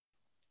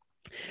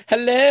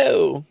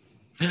Hello.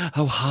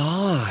 Oh,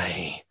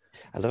 hi.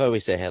 I love how we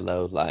say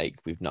hello like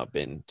we've not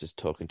been just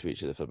talking to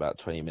each other for about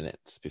 20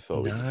 minutes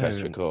before we press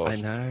No, I record.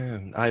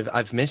 know.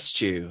 I've missed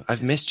you. I've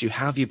It's, missed you.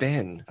 How have you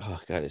been? oh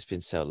God, it's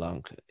been so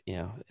long.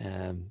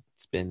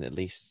 It's been at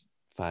least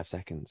 5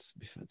 seconds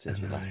I since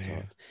we last know.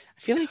 talked.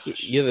 I feel like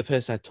Gosh. you're the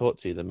person I talk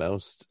to the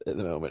most at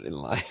the moment in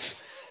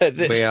life.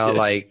 We are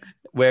like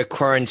we're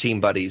quarantine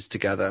buddies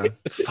together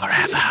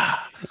forever. I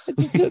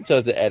just don't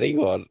talk to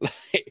anyone.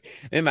 Like,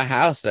 I'm in my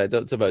house, and I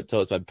don't talk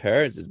to my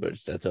parents as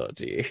much as I talk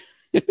to you.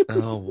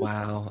 Oh,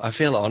 wow. I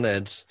feel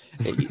honored.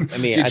 I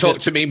mean, You I talk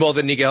don't. to me more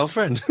than your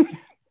girlfriend.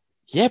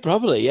 Yeah,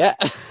 probably. Yeah.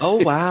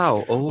 Oh,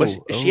 wow. Well, she,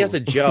 Oh, she has oh.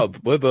 a job.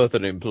 We're both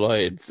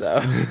unemployed, so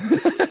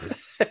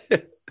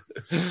There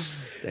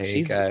you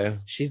she's go.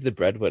 she's the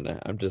breadwinner.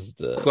 I'm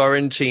just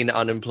Quarantine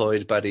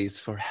unemployed buddies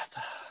forever.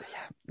 yeah,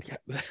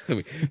 yeah. I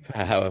mean, for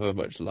however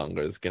much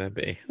longer it's gonna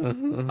be.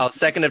 Oh,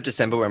 2nd of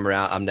December when we're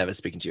out, I'm never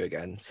speaking to you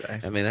again. So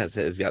I mean, that's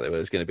exactly what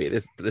it's gonna be.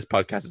 This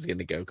podcast is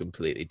gonna go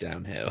completely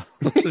downhill.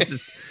 This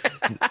is,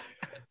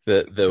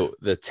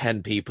 the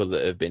 10 people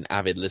that have been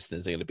avid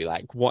listeners are gonna be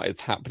like, "What is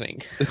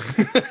happening?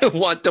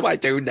 what do I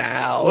do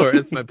now? Where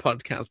is my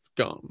podcast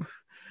gone?"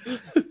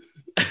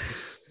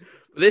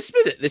 This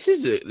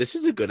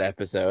was a good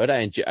episode.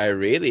 I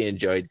really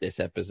enjoyed this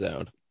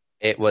episode.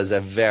 It was a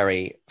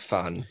very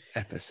fun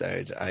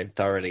episode. I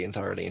thoroughly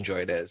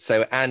enjoyed it.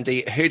 So,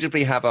 Andy, who did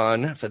we have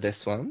on for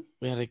this one?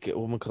 We had a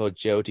woman called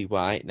Jodie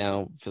White.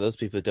 Now, for those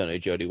people who don't know who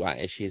Jodie White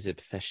is, she's a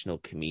professional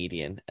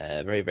comedian,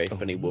 a very, very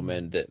funny Oh,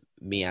 woman that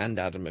me and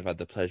Adam have had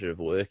the pleasure of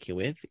working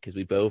with because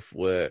we both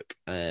work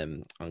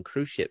on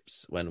cruise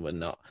ships when we're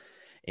not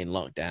in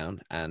lockdown,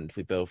 and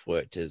we both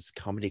worked as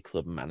comedy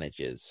club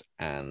managers.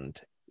 And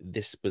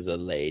this was a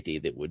lady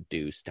that would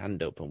do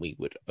stand up, and we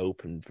would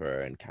open for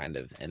her and kind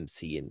of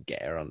MC and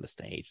get her on the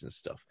stage and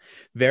stuff.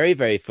 Very,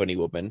 very funny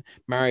woman.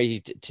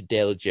 Married to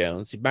Dale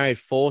Jones. He married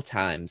 4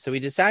 times, so we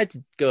decided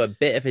to go a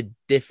bit of a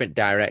different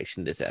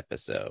direction this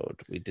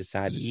episode.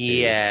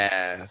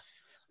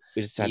 yes.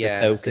 We decided to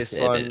Yes, focus this it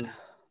a bit. one.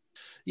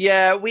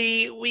 Yeah,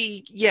 we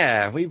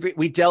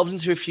delved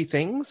into a few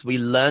things. We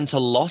learned a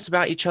lot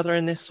about each other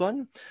in this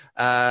one.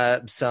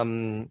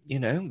 Some,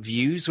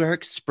 views were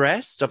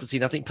expressed. Obviously,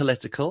 nothing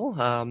political,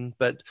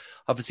 but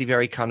obviously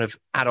very kind of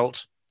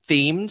adult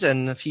themed,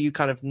 and a few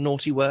kind of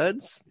naughty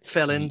words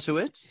fell into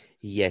it.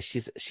 Yeah,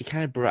 she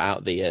kind of brought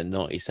out the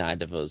naughty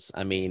side of us.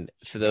 I mean,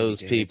 for She really those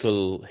did.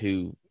 people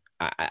who,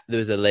 there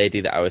was a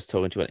lady that I was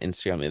talking to on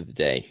Instagram the other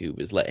day who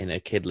was letting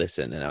her kid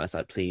listen, and I was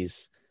like,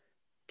 please,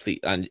 please,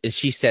 and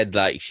she said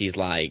like she's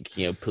like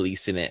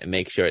policing it and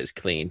make sure it's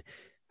clean.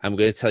 I'm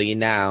going to tell you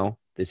now,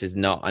 this is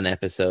not an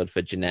episode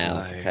for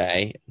Janelle, No,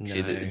 okay? no,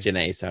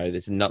 Janae, sorry,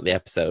 this is not the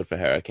episode for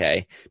her,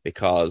 okay?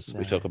 Because we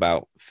no. talk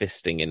about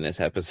fisting in this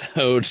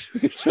episode.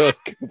 We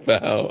talk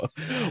about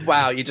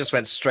Wow, you just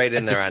went straight I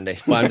in there, just, Andy.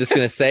 well, I'm just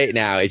going to say it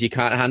now. If you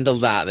can't handle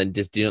that, then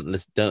just don't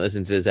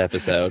listen to this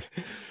episode.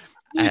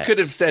 You Uh, could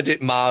have said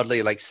it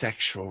mildly, like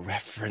sexual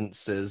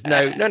references.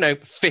 No, uh, no, no,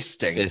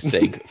 fisting.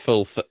 Fisting,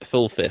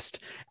 full fist.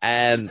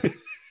 Um,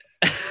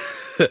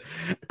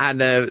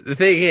 and the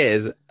thing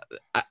is,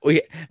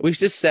 we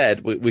just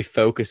said we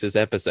focus this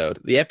episode.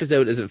 The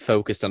episode isn't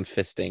focused on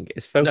fisting.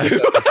 It's No.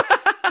 focused on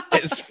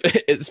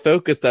it's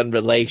focused on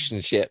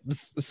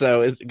relationships.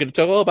 So it's going to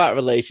talk all about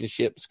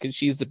relationships because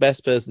she's the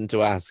best person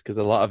to ask because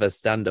a lot of her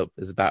stand up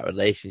is about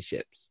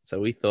relationships. So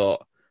we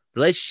thought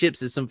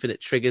relationships is something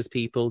that triggers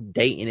people.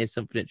 Dating is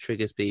something that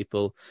triggers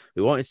people.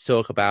 We wanted to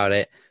talk about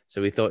it,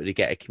 so we thought we'd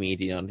get a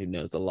comedian on who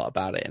knows a lot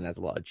about it and has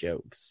a lot of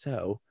jokes.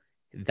 So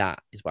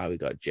that is why we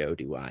got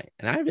Jodie White,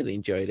 and I really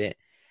enjoyed it.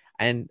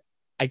 And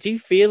I do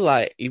feel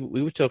like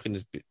we were talking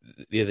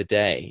the other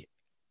day.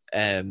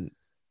 Um,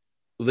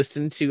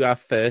 Listen to our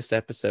first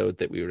episode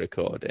that we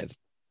recorded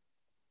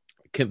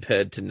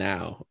compared to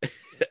now.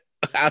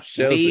 Our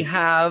shows We are,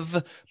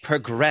 have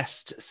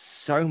progressed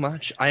so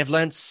much. I have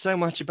learned so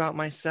much about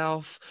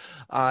myself.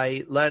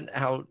 I learned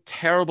how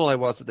terrible I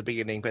was at the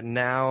beginning, but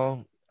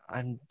now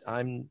I'm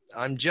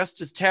just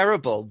as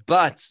terrible,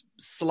 but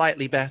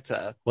slightly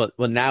better. well.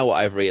 Now what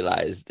I've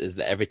realized is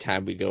that every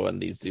time we go on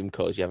these Zoom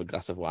calls, you have a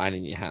glass of wine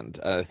in your hand,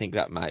 and I think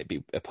that might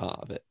be a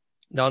part of it.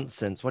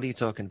 Nonsense. What are you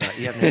talking about?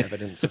 You have no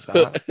evidence of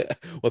that.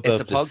 We're It's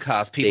a both just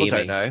podcast. People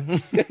don't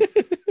steaming. know.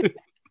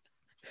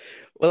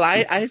 Well,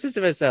 I said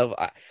to myself,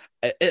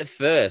 at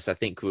first, I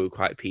think we were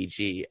quite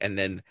PG, and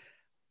then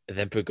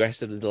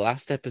progressively, the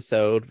last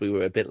episode, we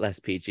were a bit less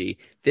PG.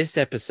 This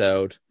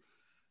episode,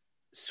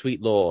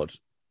 sweet Lord,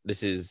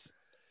 this is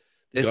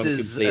This gone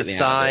is a completely out of it.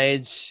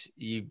 side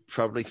you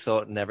probably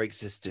thought never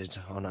existed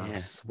on Yeah.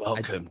 us.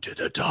 Welcome to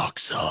the dark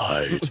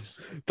side.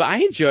 But I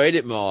enjoyed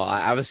it more.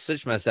 I was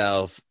such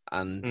myself,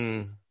 and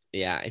Mm.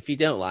 yeah, if you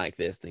don't like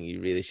this, then you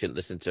really shouldn't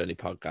listen to any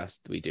podcast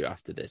we do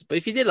after this. But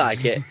if you did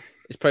like it,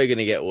 it's probably going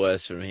to get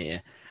worse from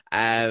here.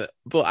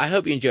 But I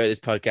hope you enjoyed this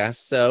podcast.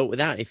 So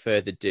without any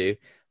further ado,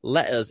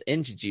 let us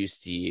introduce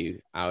to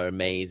you our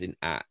amazing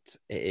act.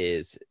 It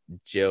is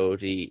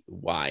Jodie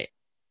White.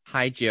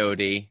 Hi,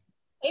 Jodie.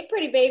 Hey,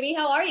 pretty baby,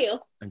 how are you?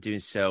 I'm doing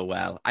so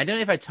well. I don't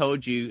know if I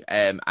told you,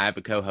 I have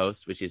a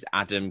co-host, which is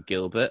Adam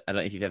Gilbert. I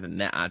don't know if you've ever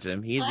met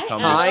Adam. He is a Hi,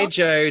 comedy. Hi, Adam.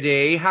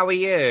 Jody. How are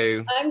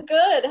you? I'm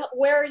good.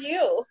 Where are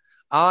you?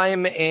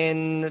 I'm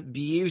in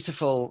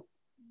beautiful,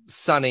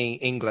 sunny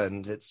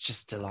England. It's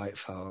just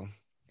delightful.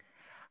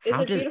 Is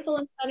How it does beautiful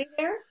and sunny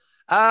there?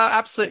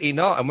 Absolutely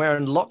not. And we're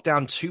in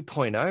lockdown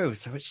 2.0,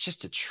 so it's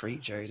just a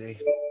treat, Jody.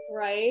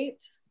 Right.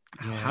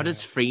 how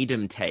does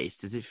freedom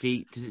taste? Does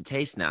it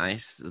taste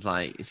nice?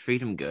 Like, is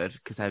freedom good?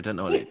 Because I don't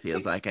know what it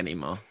feels like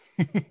anymore.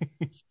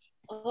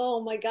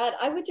 Oh my God.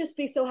 I would just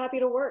be so happy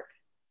to work.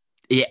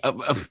 Yeah,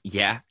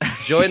 yeah.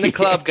 Join the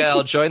club,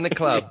 girl. Join the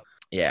club.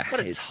 Yeah,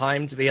 What a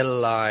time to be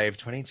alive.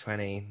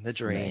 2020, the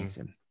dream.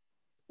 amazing.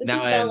 This Now,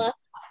 is Bella.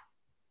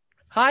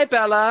 Hi,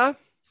 Bella.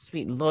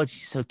 Sweet Lord,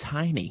 she's so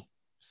tiny.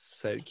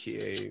 So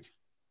cute.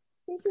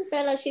 This is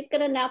Bella. She's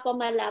going to nap on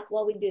my lap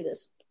while we do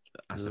this.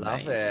 That's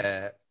Love amazing.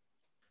 it.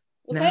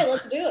 Okay, No.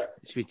 let's do it.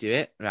 Should we do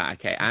it? Right.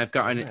 Okay. Let's do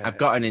it. I've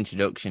got an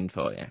introduction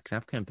for you because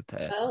I've come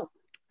prepared. Oh,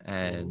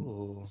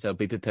 Ooh. So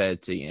be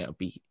prepared to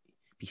be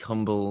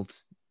humbled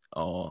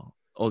or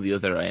the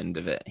other end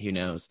of it. Who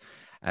knows?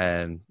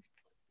 I'm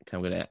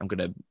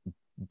gonna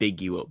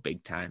big you up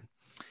big time.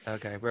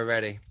 Okay, we're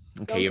ready.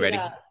 Okay, don't you do ready?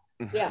 that.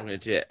 Yeah. I'm gonna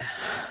do it.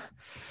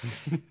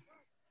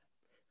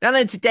 Now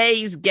then,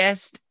 today's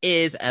guest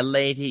is a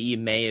lady you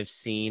may have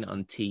seen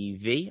on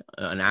TV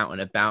and out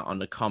and about on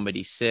the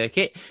comedy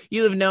circuit.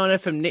 You'll have known her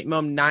from Nick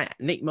Mum's Night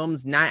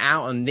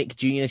Out on Nick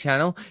Jr.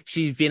 channel.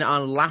 She's been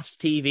on Laughs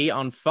TV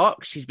on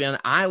Fox. She's been on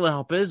Island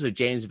Hoppers with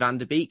James Van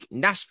Der Beek,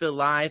 Nashville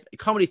Live,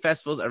 comedy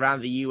festivals around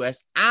the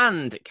US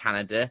and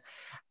Canada,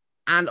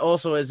 and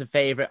also as a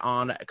favorite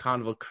on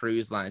Carnival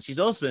Cruise Line. She's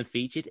also been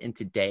featured in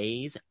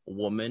Today's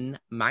Woman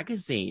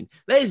magazine.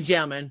 Ladies and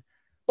gentlemen,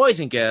 boys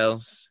and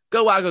girls,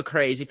 go wild, go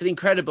crazy for the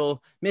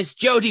incredible Miss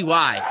Jody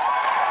Y.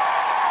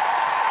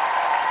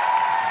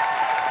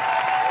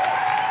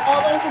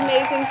 All those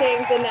amazing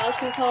things, and now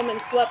she's home in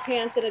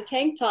sweatpants and a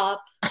tank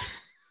top.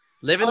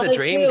 Living on the a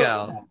dream, Zoom-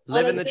 girl.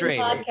 Living on the a Zoom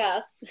dream.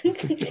 Podcast.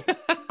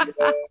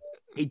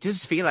 It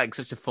does feel like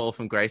such a fall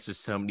from grace for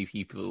so many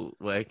people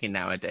working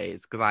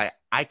nowadays. Because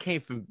I came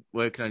from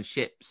working on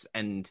ships,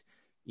 and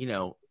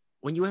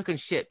when you work on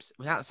ships,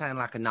 without sounding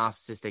like a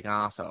narcissistic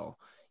arsehole,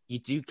 you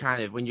do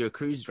kind of, when you're a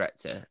cruise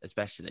director,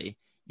 especially,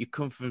 you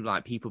come from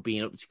like people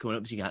coming up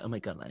to you, like, oh my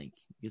god, like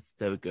you're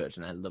so good,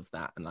 and I love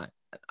that, and like,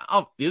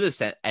 oh, the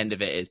other end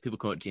of it is people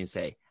come up to you and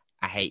say,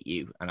 I hate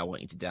you, and I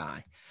want you to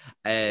die.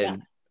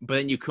 But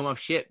then you come off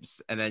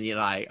ships, and then you're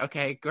like,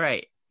 okay,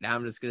 great. Now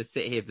I'm just going to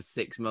sit here for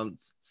 6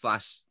 months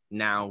 /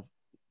 now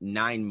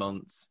 9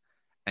 months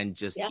and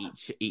just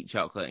eat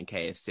chocolate and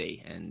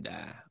KFC and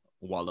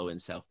wallow in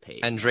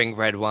self-pity. And drink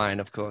red wine,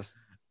 of course.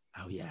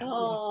 Oh, yeah.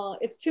 Oh,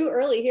 it's too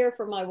early here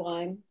for my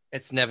wine.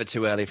 It's never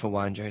too early for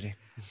wine, Jody.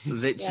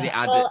 Literally,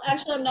 Yeah. Well,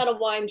 actually, I'm not a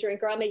wine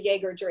drinker. I'm a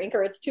Jaeger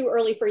drinker. It's too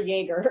early for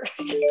Jaeger.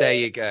 There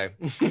you go.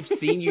 I've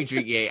seen you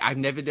drink Jaeger. I've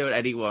never known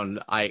anyone.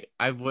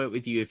 I've worked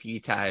with you a few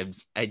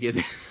times, and you're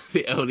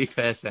the only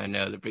person I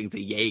know that brings a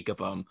Jaeger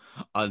bomb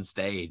on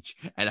stage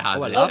and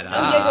has it. No that.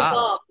 Jaeger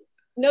bomb.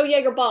 No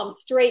Jaeger bomb.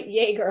 Straight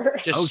Jaeger.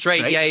 Just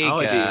straight Jaeger. Oh,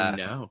 I didn't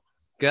know.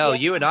 Girl,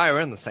 Yeah. you and I are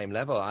on the same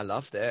level. I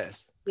love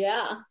this.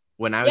 Yeah.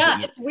 When I was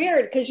It's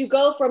weird because you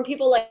go from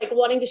people like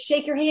wanting to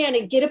shake your hand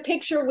and get a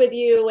picture with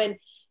you and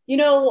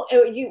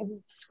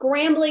you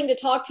scrambling to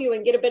talk to you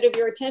and get a bit of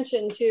your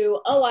attention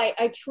to,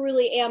 I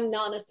truly am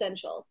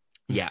non-essential.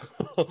 Yeah.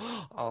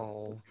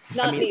 Oh,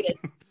 Not needed.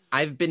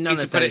 I've been need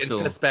to put it in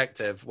non-essential.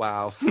 perspective.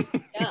 Wow.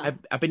 Yeah.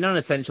 I've been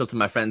non-essential to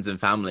my friends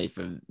and family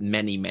for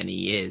many, many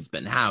years,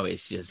 but now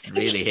it's just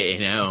really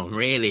hitting home.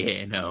 Really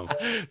hitting home.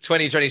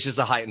 2020 is just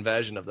a heightened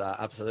version of that.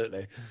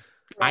 Absolutely.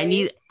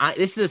 Right?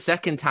 This is the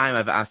second time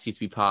I've asked you to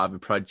be part of a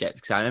project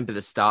because I remember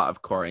the start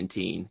of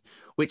quarantine,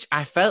 which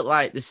I felt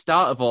like the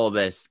start of all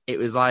this, it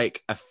was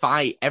like a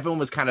fight. Everyone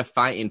was kind of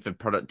fighting for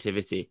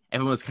productivity.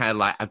 Everyone was kind of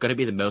like, I've got to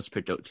be the most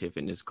productive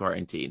in this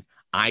quarantine.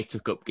 I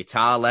took up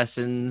guitar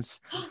lessons.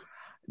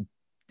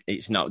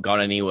 It's not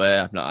gone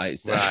anywhere. I've not.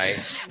 Right.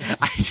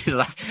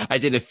 I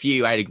did a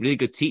few. I had a really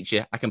good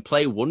teacher. I can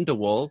play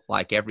Wonderwall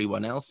like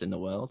everyone else in the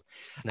world.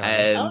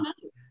 Nice. Oh, nice.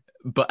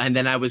 And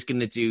then I was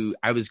gonna do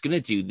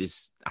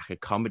this like a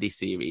comedy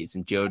series,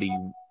 and Jody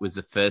was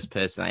the first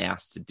person I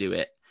asked to do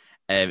it.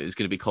 It was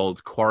going to be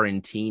called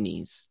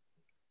Quarantinis,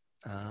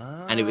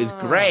 and it was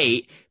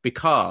great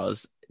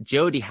because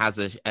Jody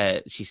has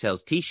she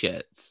sells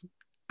T-shirts,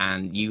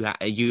 and you had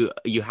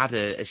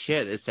a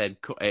shirt that said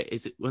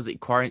was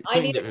it quarantine? I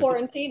need a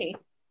quarantini.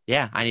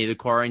 Yeah, I need a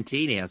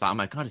quarantini. I was like, oh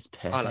my god, it's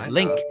perfect. I like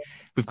Link. that.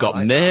 We've got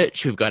like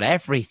merch. We've got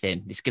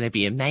everything. It's going to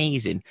be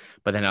amazing.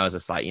 But then I was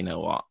just like, you know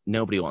what?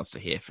 Nobody wants to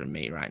hear from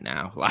me right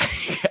now. Like,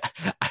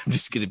 I'm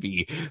just going to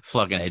be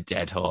flogging a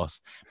dead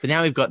horse. But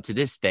now we've got to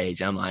this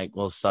stage. I'm like,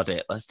 well, sod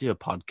it. Let's do a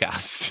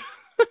podcast.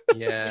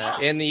 Yeah.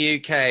 In the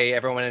UK,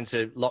 everyone went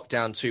into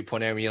lockdown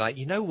 2.0 and you're like,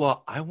 you know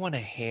what? I want to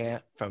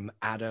hear from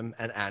Adam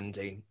and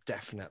Andy.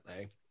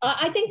 Definitely.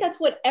 I think that's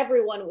what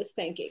everyone was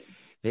thinking.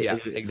 They Yeah,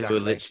 were exactly.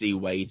 literally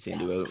waiting.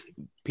 Yeah.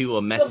 People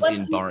were So messaging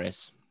let's-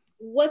 Boris.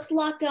 what's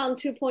lockdown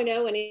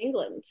 2.0 in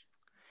England?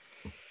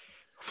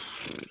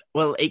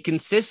 Well, it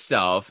consists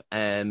of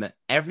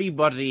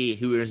everybody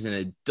who is an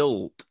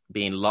adult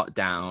being locked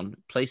down,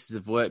 places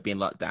of work being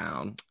locked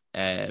down.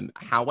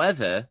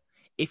 However,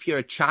 if you're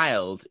a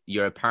child,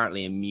 you're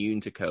apparently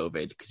immune to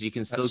COVID because you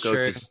can still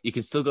you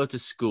can still go to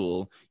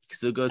school, you can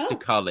still go to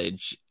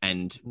college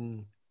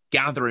and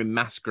gather in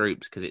mass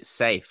groups because it's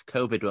safe.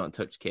 COVID won't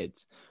touch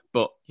kids.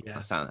 But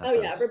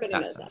everybody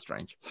knows that.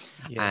 Strange.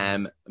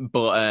 Yeah.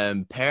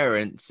 But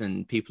parents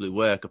and people who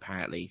work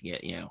apparently,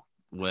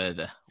 we're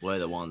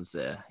the ones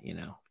that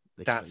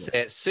That's it.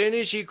 As soon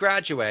as you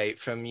graduate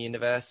from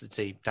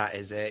university, that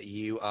is it.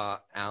 You are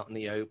out in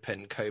the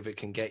open. COVID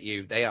can get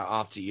you. They are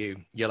after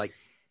you. You're like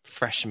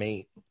fresh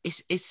meat.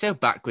 It's so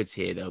backwards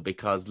here though,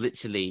 because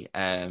literally,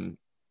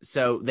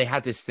 so they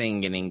had this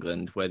thing in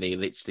England where they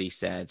literally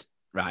said,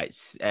 right,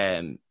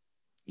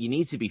 you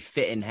need to be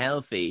fit and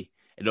healthy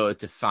in order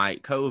to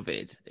fight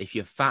COVID. If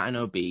you're fat and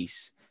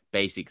obese,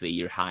 basically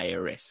you're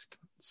higher risk.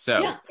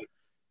 So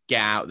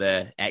get out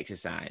there,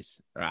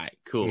 exercise. Right,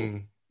 cool.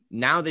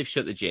 Now they've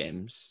shut the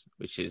gyms,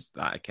 which is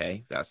like,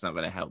 okay, that's not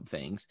going to help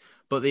things.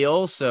 But they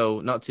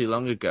also, not too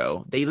long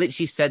ago, they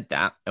literally said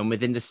that. And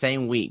within the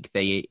same week,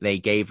 they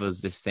gave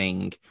us this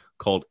thing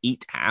called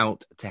Eat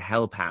Out to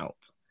Help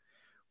Out,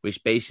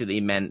 which basically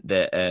meant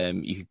that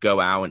you could go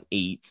out and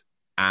eat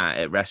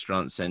at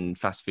restaurants and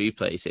fast food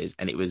places.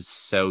 And it was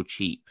so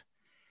cheap.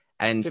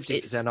 And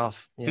 50%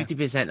 off.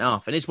 50%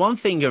 off. And it's one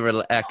thing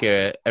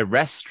a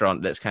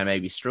restaurant that's kind of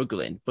maybe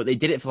struggling, but they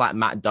did it for like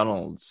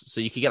McDonald's.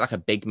 So you could get like a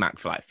Big Mac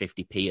for like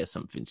 50p or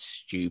something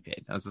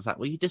stupid. I was just like,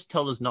 well, you just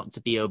told us not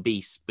to be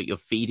obese, but you're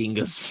feeding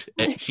us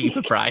at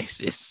cheaper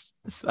prices.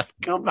 It's like,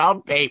 come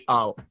on,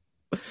 people.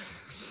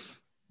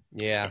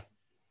 Yeah.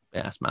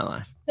 That's my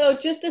life. So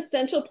just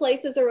essential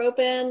places are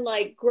open,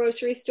 like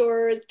grocery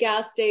stores,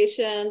 gas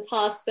stations,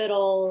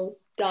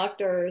 hospitals,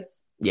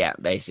 doctors. Yeah,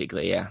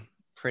 basically, yeah.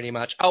 Pretty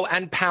much. Oh,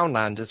 and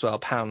Poundland as well.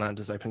 Poundland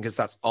is open because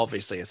that's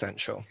obviously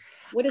essential.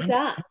 What is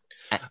that?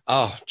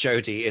 Oh,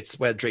 Jodie, it's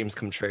where dreams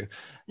come true.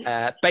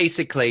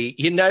 Basically,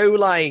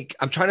 like,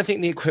 I'm trying to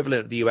think the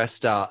equivalent of the US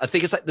Star. I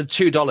think it's like the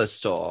 $2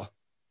 store.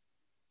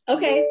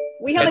 Okay.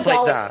 We have a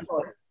dollar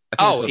store.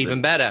 Oh,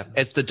 even better.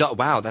 It's the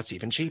wow, that's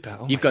even cheaper.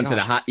 Oh, you've gone to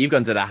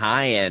the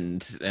high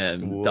end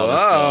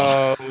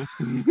Whoa.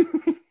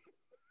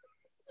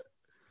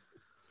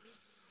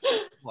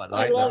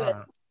 I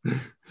love it.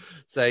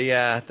 So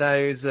yeah,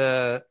 those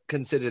are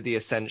considered the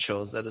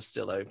essentials that are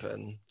still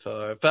open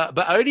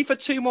but only for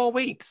 2 more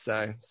weeks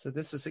though. So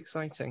this is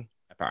exciting.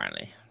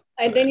 Apparently.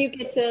 And then you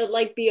get to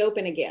like be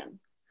open again.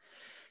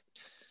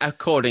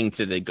 According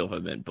to the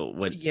government,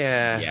 but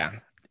yeah.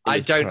 I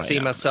don't see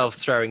myself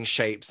throwing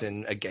shapes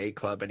in a gay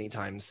club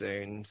anytime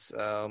soon.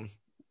 So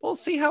we'll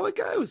see how it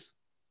goes.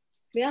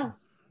 Yeah.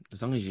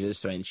 As long as you're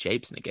just throwing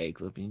shapes in a gay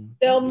club.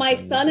 So my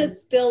son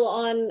is still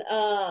on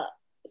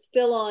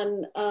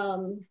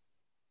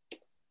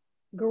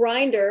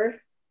Grindr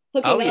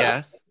hooking up.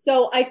 Yes.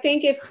 So I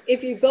think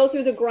if you go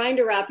through the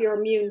Grindr app, you're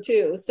immune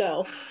too.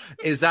 So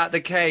is that the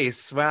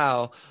case?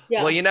 Wow.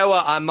 Yeah. Well, you know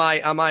what? I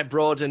might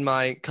broaden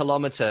my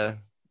kilometer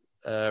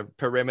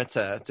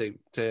perimeter to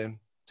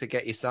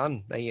get your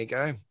son. There you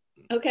go.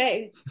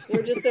 Okay.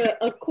 We're just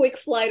a quick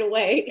flight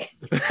away.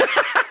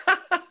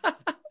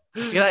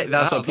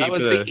 That's what people.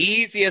 That was the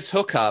easiest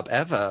hookup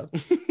ever.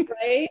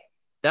 Right?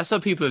 That's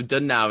what people have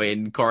done now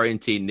in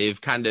quarantine. They've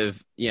kind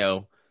of,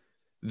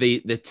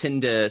 the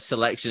Tinder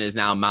selection is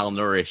now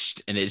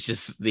malnourished, and it's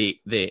just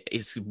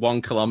it's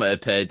 1 kilometer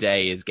per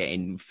day is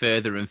getting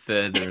further and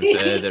further and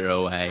further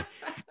away,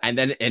 and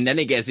then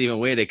it gets even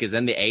weirder because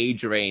then the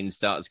age range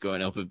starts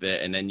going up a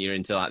bit, and then you're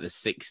into like the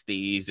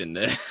 60s and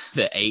the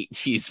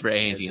 80s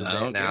range.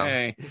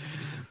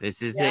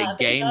 This is it,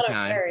 game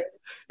time.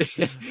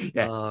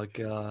 Yeah. Oh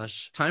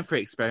gosh, it's time for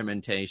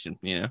experimentation.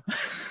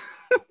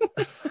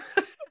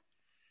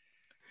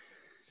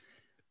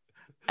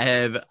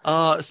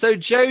 So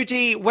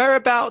Jodie,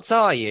 whereabouts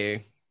are you?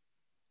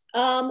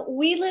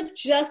 We live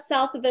just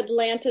south of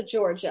Atlanta,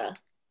 Georgia.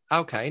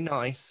 Okay,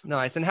 nice.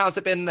 And how's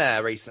it been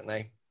there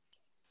recently?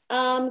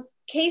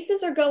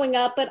 Cases are going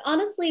up, but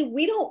honestly,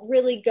 we don't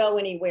really go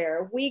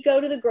anywhere. We go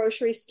to the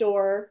grocery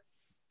store,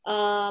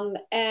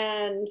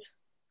 and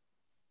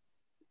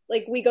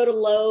like we go to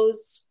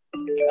Lowe's,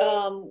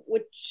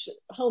 which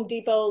Home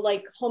Depot,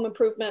 like home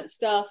improvement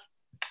stuff.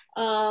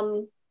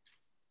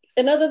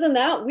 And other than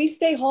that, we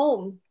stay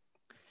home.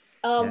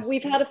 Yes.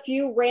 We've had a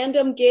few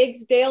random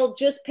gigs. Dale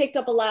just picked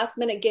up a last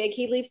minute gig.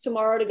 He leaves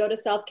tomorrow to go to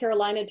South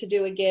Carolina to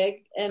do a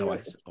gig. And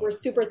we're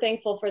super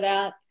thankful for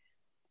that.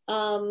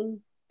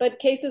 But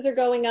cases are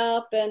going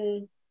up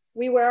and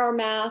we wear our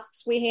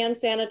masks. We hand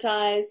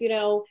sanitize.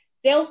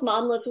 Dale's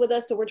mom lives with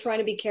us, so we're trying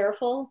to be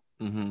careful.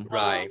 Mm-hmm.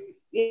 Right.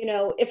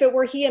 If it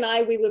were he and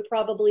I, we would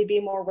probably be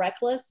more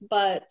reckless.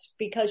 But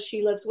because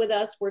she lives with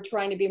us, we're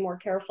trying to be more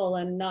careful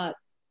and not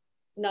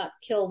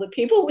kill the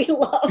people we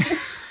love.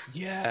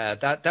 Yeah,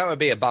 that would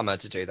be a bummer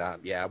to do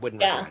that. Yeah, I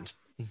wouldn't recommend.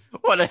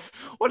 What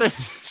a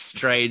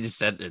strange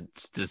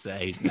sentence to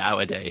say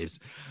nowadays.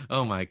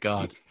 Oh my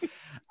God.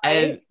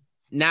 Right?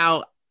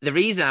 Now,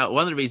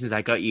 one of the reasons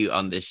I got you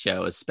on this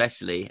show,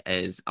 especially,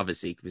 is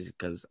obviously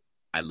because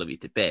I love you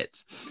to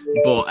bits,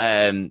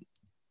 but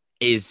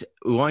is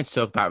we want to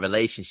talk about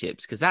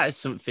relationships because that is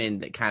something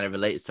that kind of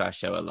relates to our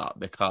show a lot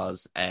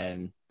because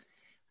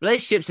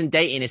relationships and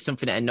dating is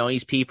something that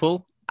annoys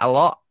people a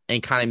lot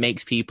and kind of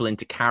makes people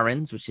into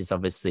Karens, which is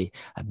obviously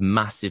a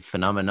massive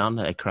phenomenon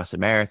across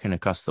America and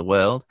across the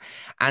world.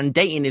 And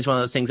dating is one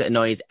of those things that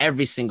annoys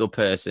every single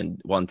person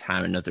one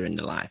time or another in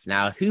their life.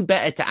 Now, who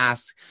better to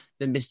ask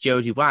than Miss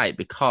Jodie White?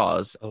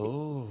 Because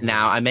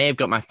now I may have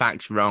got my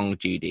facts wrong,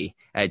 Jodie,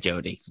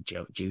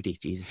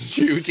 Jesus.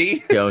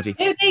 Judy.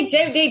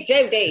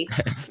 Jody.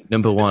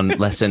 Number one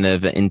lesson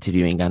of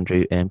interviewing,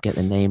 Andrew, get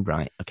the name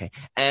right. Okay.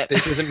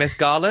 This isn't Miss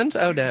Garland?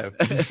 Oh, no.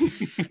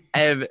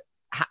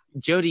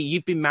 Jodie,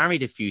 you've been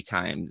married a few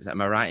times.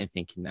 Am I right in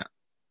thinking that?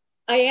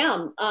 I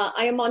am.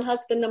 I am on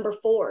husband number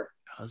 4.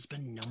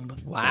 Husband number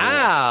 4.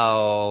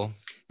 Wow.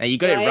 Now, you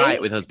got it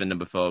right with husband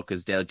number 4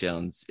 because Dale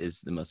Jones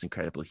is the most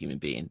incredible human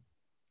being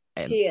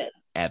He is.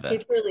 ever. He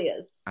truly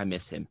is. I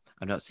miss him.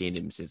 I've not seen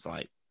him since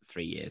like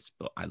 3 years,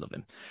 but I love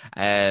him.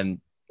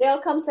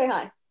 Dale, come say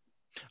hi.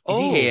 Is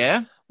he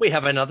here? We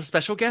have another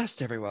special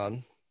guest,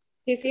 everyone.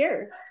 He's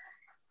here.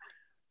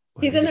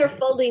 He's in there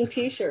folding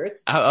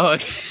t-shirts. Oh,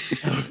 okay.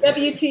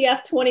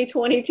 WTF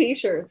 2020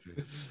 t-shirts.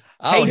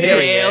 Oh, Hey, here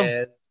he Dale.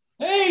 is.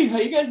 Hey, how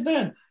you guys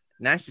been?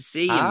 Nice to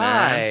see you, man.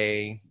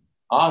 Hi.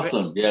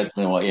 Awesome. Yeah, it's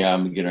been a while. Yeah,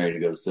 I'm getting ready to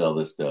go sell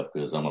this stuff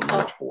because I'm a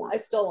merch for I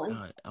it. stole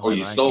one. Oh,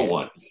 you I like stole it.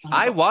 one.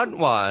 I want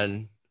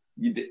one.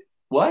 You did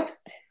what?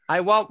 I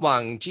want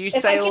one. Do you If I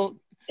sail?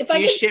 If Do I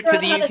you could ship figure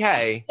to out the how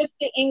UK? ship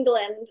to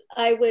England,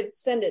 I would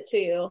send it to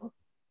you.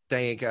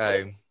 There you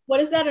go. What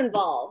does that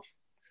involve?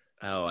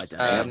 Oh, I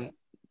don't know.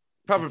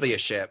 Probably a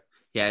ship.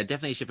 Yeah,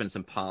 definitely shipping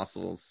some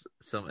parcels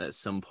at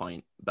some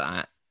point,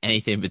 but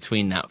anything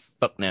between that,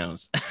 fuck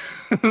knows.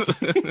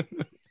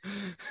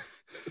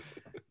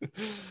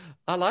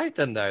 I like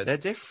them though. They're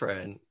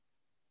different.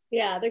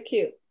 Yeah, they're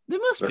cute. There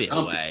must be a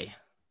comfy. way.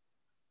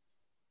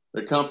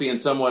 They're comfy and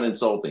somewhat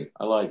insulting.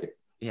 I like it.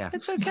 Yeah,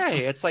 It's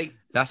okay. It's like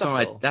that's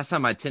subtle.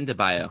 on my Tinder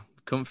bio.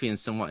 Comfy and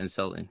somewhat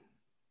insulting.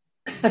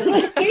 It's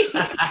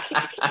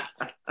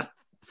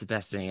the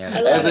best thing ever.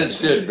 As it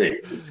should be.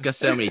 It's got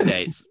so many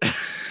dates.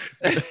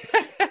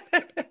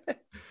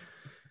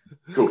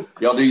 Cool.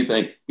 Y'all do your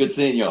thing. Good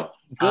seeing y'all.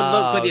 Good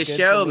luck with Oh, your good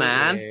show, to meet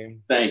man. you.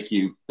 Thank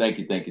you. Thank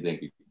you. Thank you.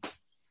 Thank you.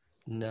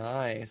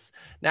 Nice.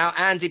 Now,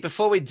 Andy,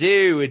 before we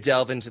do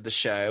delve into the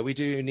show, we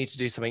do need to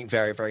do something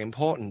very, very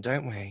important,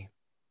 don't we?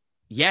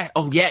 Yeah.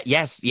 Oh, yeah.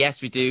 Yes,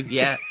 we do.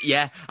 Yeah.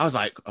 I was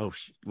like, oh,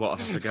 what?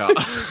 I forgot.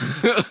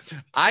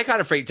 I kind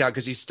of freaked out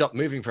because you stopped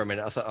moving for a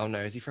minute. I thought, oh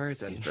no, is he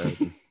frozen? He's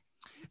frozen.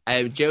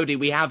 Jodie,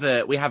 we have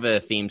a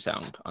theme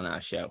song on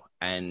our show,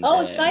 and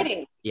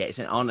Exciting. Yeah, it's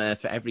an honor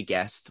for every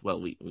guest. Well,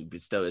 we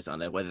bestow this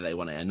honor whether they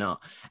want it or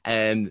not.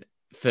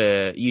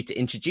 For you to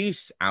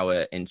introduce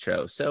our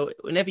intro. So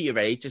whenever you're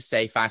ready, just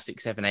say 5,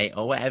 6, 7, 8,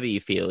 or whatever you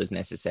feel is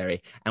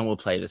necessary, and we'll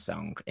play the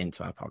song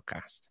into our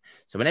podcast.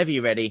 So whenever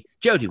you're ready,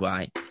 Jodie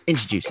White,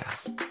 introduce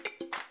us.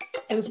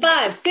 And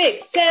 5,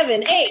 6,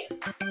 7,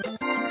 8.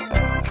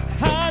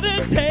 How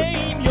to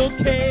tame your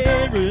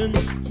Karen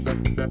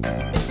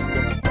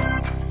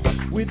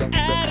with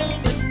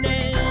Adam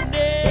and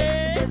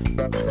Andy.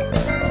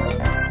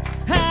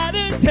 How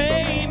to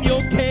tame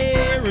your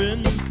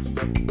Karen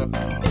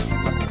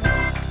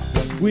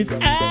with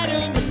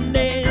Adam and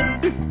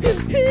Andy.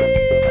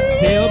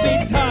 They'll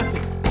be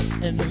talking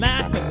and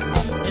laughing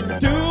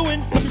and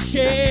doing some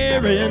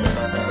sharing.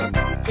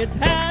 It's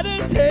how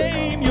to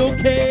tame your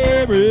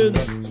Karen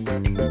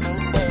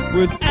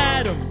with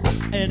Adam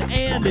and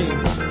Andy.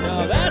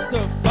 Now that's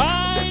a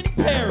fine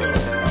pairing.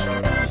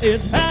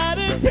 It's how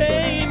to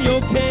tame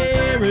your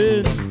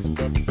Karen.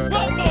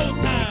 One more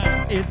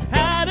time. It's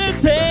how to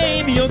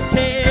tame your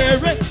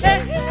Karen.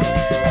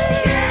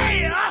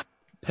 Yeah!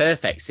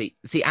 Perfect. See,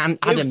 and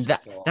Adam,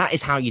 Beautiful. that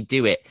is how you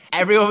do it.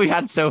 Everyone we've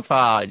had so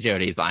far,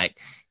 Jodie's like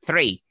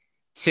 3,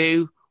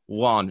 2,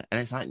 1, and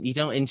it's like you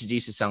don't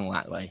introduce a song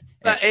that way.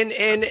 But in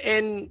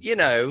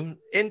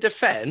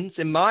defense,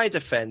 in my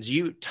defense,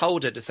 you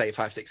told her to say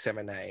 5, 6,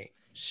 7, 8.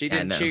 She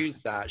didn't no.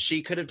 choose that.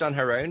 She could have done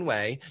her own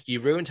way. You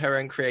ruined her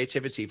own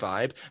creativity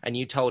vibe, and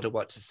you told her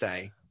what to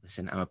say.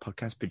 Listen, I'm a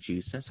podcast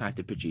producer, so I have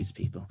to produce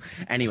people.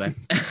 Anyway.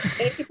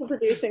 Thank you for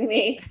producing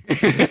me.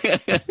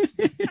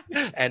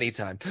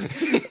 Anytime.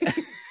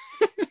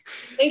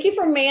 Thank you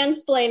for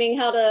mansplaining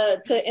how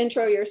to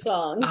intro your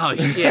song. Oh,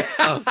 yeah.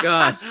 Oh,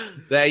 God.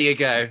 There you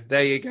go.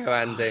 There you go,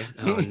 Andy.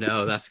 Oh,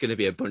 no, that's going to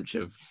be a bunch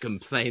of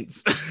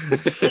complaints. No,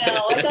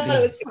 I thought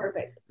it was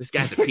perfect. This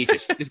guy's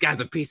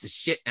a piece of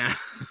shit now.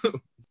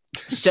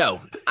 So,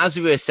 as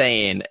we were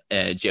saying,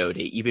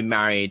 Jodie, you've been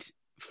married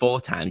 4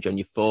 times. You're on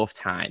your 4th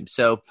time.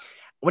 So,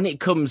 when it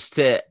comes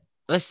to,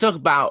 let's talk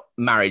about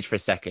marriage for a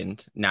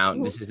second. Now,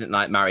 this isn't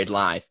like married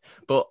life,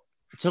 but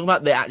talk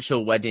about the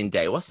actual wedding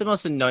day. What's the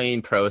most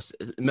annoying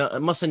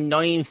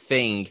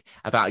thing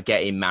about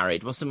getting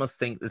married? What's the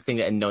thing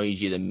that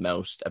annoys you the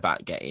most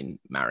about getting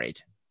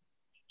married?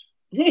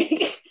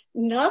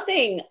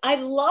 Nothing. I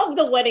love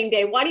the wedding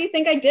day. Why do you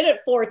think I did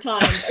it 4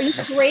 times? Are you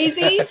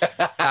crazy?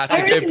 That's a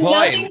There good is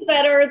point. nothing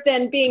better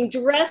than being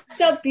dressed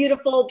up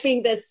beautiful,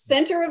 being the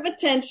center of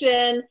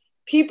attention,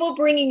 people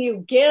bringing you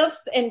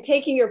gifts and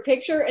taking your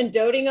picture and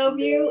doting over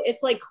you.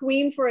 It's like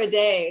queen for a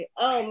day.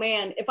 Oh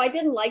man, if I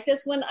didn't like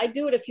this one, I'd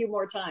do it a few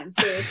more times.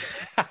 Seriously.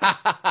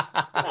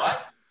 Yeah.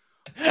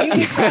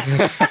 You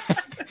can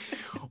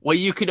Well,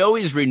 you could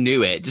always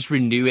renew it. Just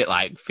renew it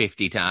like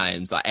 50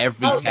 times, like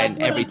every Oh, that's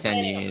 10 what every I'm 10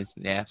 saying. years.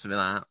 Yeah, something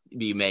like that. It'd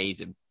be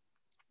amazing.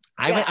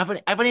 Yeah. I've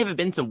only ever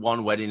been to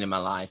one wedding in my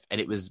life, and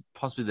it was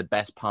possibly the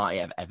best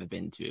party I've ever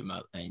been to.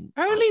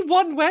 Only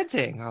one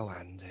wedding. Oh,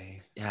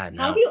 Andy. Yeah,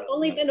 no. How have you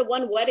only been to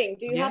one wedding?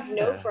 Do you have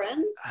no Yeah.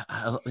 friends?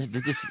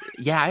 They're just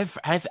I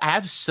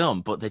have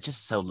some, but they're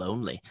just so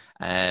lonely.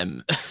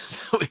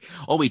 So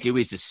all we do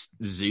is just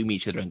Zoom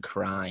each other and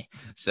cry.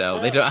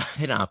 So they don't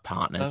have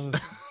partners.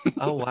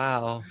 Oh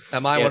wow.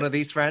 Am I Yeah. one of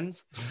these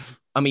friends?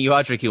 I mean, you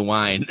are drinking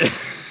wine.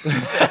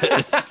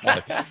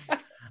 So,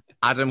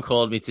 Adam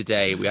called me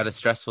today. We had a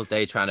stressful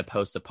day trying to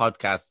post a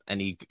podcast,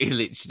 and he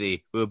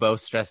literally, we were both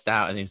stressed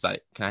out, and he was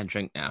like, "Can I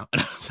drink now?"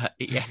 And I was like,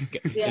 "Yeah,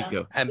 Yeah.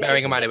 go. And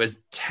bearing in mind it was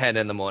 10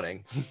 in the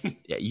morning.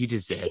 Yeah, you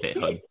deserve it,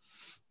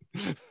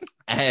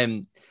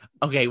 hun."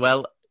 Okay,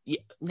 well,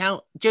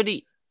 now,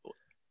 Jodie,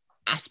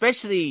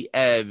 especially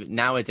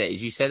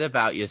nowadays, you said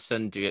about your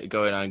son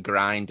going on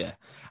Grindr.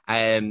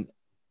 Have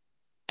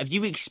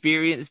you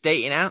experienced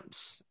dating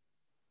apps?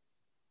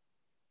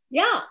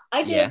 Yeah,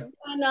 I did. Yeah.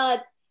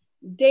 When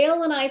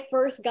Dale and I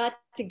first got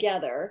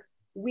together,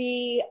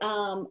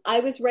 I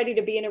was ready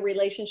to be in a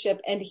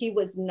relationship and he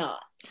was not.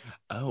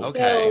 Oh, Okay.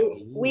 So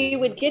we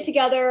would get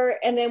together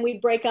and then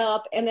we'd break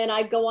up, and then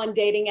I'd go on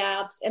dating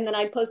apps, and then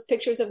I'd post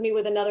pictures of me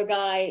with another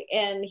guy,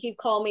 and he'd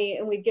call me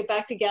and we'd get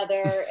back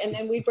together, and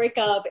then we'd break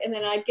up, and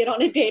then I'd get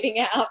on a dating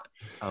app.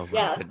 Oh, my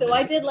Yeah. So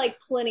I goodness. did like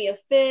Plenty of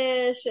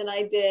Fish, and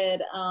I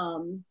did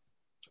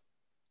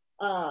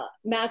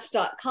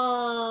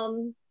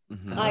Match.com.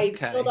 Mhm. I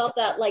Okay. filled out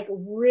that like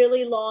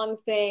really long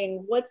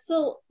thing. What's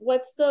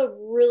the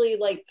really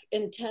like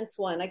intense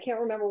one? I can't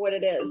remember what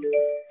it is.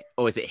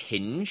 Oh, is it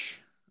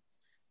Hinge?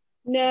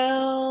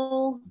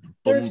 No,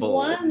 there's Bumble.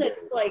 one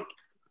that's like,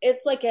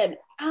 it's like an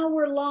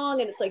hour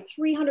long and it's like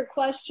 300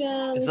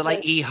 questions. Is it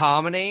like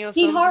eHarmony or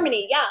something?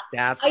 eHarmony? Yeah,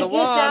 That's I the did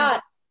one.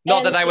 that.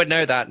 Not And that I would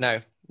know that,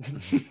 no.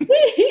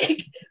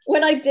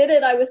 when I did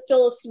it, I was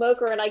still a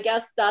smoker, and I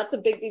guess that's a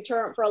big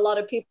deterrent for a lot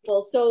of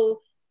people.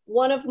 So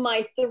one of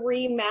my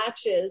 3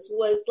 matches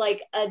was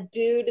like a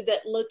dude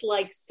that looked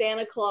like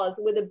Santa Claus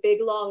with a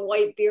big long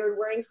white beard,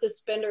 wearing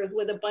suspenders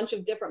with a bunch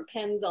of different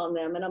pens on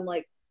them, and I'm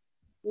like,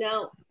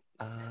 no.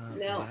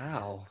 No.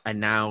 Wow.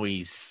 And now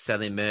he's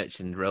selling merch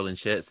and rolling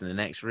shirts in the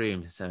next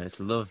room. So it's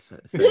love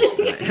at first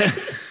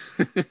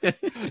sight.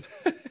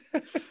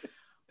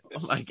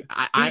 Like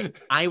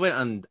I went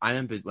on. I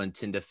remember when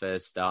Tinder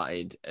first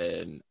started.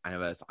 I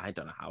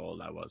don't know how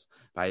old I was,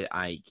 but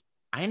I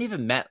ain't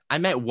even met. I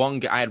met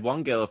one. I had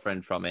one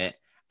girlfriend from it,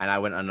 and I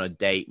went on a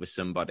date with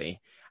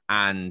somebody.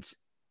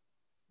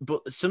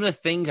 But some of the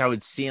things I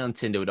would see on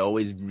Tinder would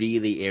always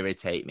really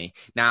irritate me.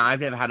 Now, I've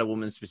never had a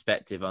woman's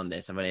perspective on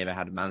this. I've only ever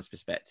had a man's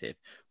perspective.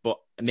 But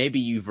maybe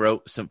you've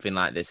wrote something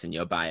like this in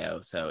your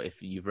bio. So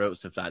if you've wrote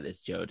something like this,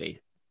 Jodie,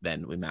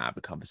 then we might have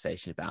a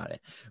conversation about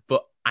it.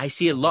 But I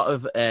see a lot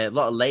of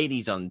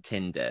ladies on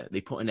Tinder. They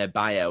put in their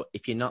bio,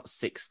 if you're not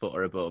 6 foot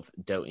or above,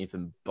 don't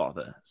even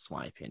bother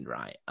swiping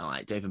right.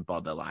 Don't even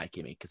bother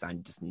liking me, because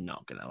I'm just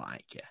not gonna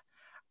like you.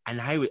 And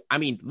I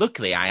mean,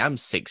 luckily I am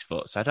 6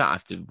 foot, so I don't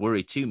have to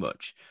worry too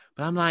much.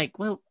 But I'm like,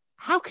 well,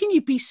 how can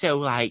you be so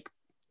like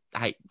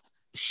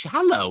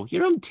shallow?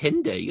 You're on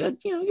Tinder.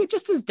 You're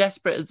just as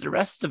desperate as the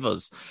rest of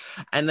us.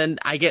 And then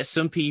I get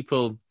some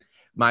people.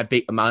 My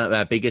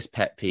biggest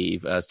pet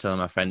peeve, I was telling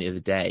my friend the other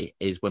day,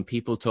 is when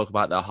people talk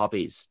about their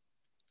hobbies,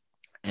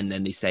 and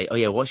then they say, "Oh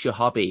yeah, what's your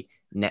hobby?"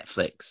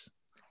 Netflix.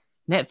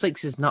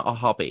 Netflix is not a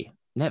hobby.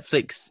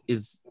 Netflix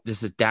is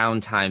just a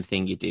downtime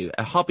thing you do.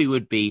 A hobby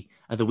would be,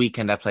 at the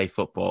weekend I play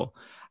football.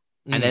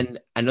 And then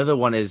another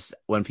one is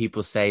when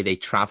people say they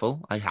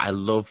travel. I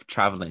love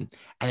traveling.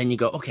 And then you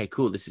go, okay,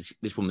 cool. This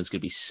woman's going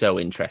to be so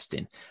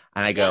interesting.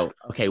 And I go,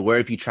 okay, where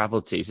have you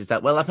traveled to? She's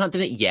like, well, I've not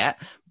done it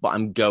yet, but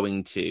I'm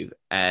going to.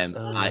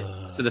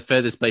 So the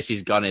furthest place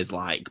she's gone is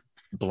like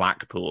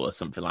Blackpool or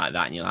something like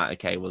that. And you're like,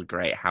 okay, well,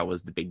 great. How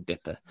was the Big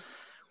Dipper?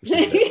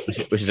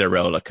 Which is a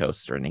roller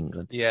coaster in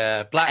England.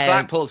 Yeah,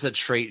 Blackpool's a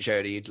treat,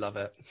 Jodie. You'd love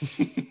it.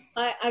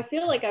 I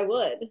feel like I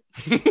would.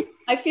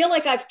 I feel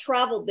like I've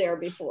traveled there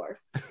before.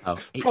 Oh,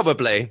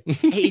 Probably.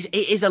 It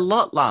is a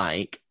lot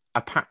like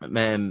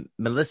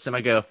Melissa,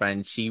 my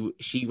girlfriend.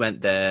 She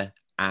went there,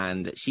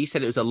 and she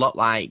said it was a lot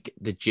like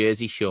the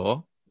Jersey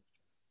Shore.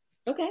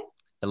 Okay.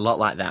 A lot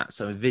like that.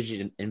 So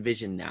envision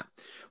that.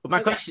 But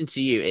my question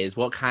to you is,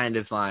 what kind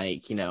of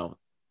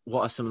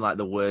what are some of like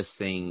the worst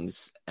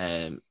things,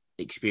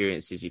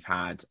 experiences you've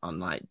had on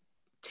like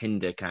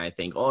Tinder kind of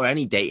thing, or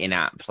any dating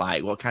app?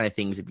 Like, what kind of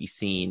things have you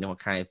seen? What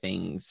kind of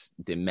things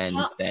do men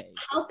say?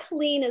 How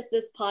clean is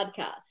this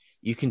podcast?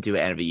 You can do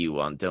whatever you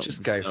want. Don't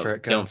Just go for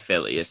it. Go. Don't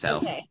filter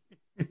yourself. Okay.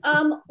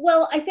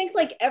 Well, I think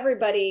like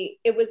everybody,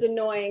 it was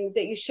annoying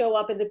that you show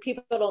up and the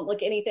people don't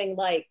look anything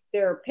like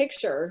their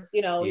picture.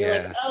 You know, you're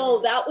like, Yes.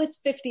 oh, that was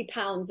 50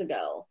 pounds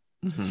ago.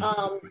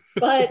 Mhm.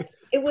 But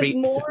it was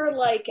Pre- more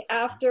like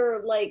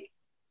after like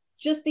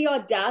just the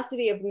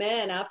audacity of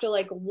men after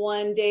like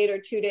one date or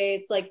two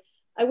dates. Like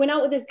I went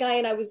out with this guy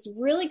and I was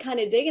really kind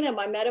of digging him.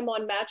 I met him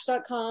on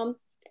Match.com.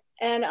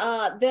 And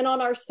then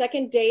on our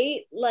second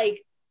date,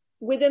 like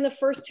within the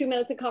first 2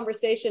 minutes of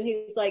conversation,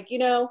 he's like, you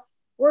know,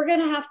 we're going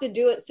to have to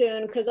do it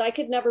soon because I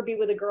could never be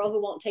with a girl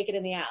who won't take it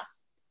in the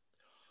ass.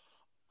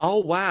 Oh,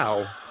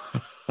 wow.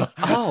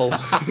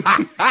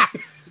 Oh.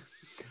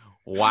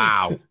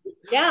 Wow.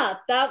 Yeah,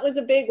 that was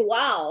a big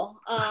wow.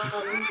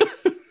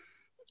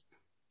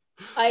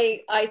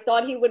 I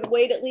thought he would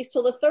wait at least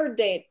till the third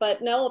date,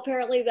 but no,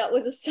 apparently that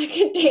was a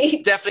second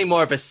date. Definitely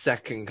more of a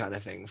second kind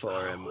of thing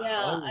for him.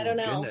 Yeah, Oh, I don't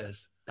know.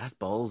 Goodness. That's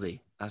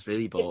ballsy. That's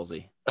really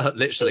ballsy.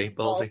 Literally, It's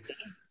ballsy.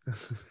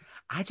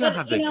 I don't But,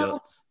 have the you know,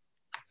 guts.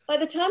 By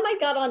the time I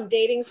got on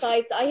dating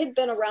sites, I had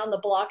been around the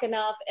block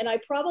enough, and I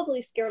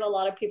probably scared a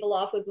lot of people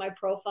off with my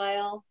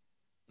profile.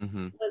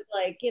 Hmm. Was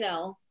like, you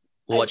know,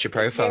 What's your I've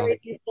been profile? married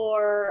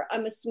before.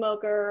 I'm a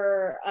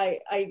smoker.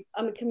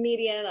 I'm a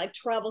comedian. I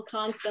travel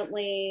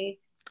constantly.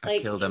 I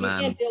Like, killed a if you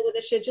man. can't deal with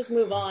this shit, just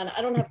move on.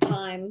 I don't have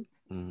time.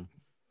 Mm.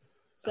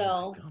 So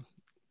Oh my God.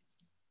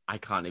 I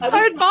can't I even.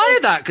 I admire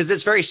that because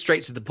it's very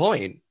straight to the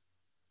point.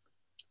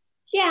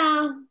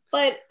 yeah,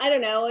 but I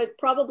don't know. It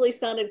probably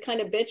sounded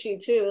kind of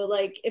bitchy too.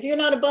 Like if you're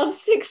not above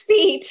 6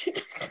 feet.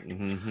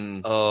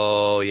 Mhm.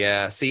 Oh,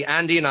 yeah. See,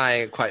 Andy and I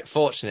are quite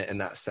fortunate in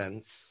that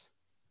sense.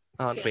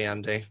 Aren't we,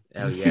 Andy?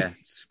 Oh yeah,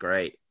 it's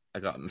great. I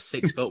got him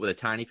 6 foot with a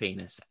tiny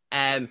penis.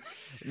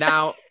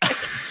 Now,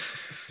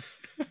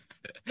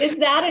 Is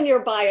that in your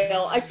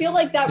bio? I feel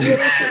like that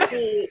really should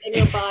be in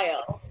your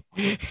bio.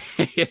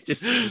 yeah,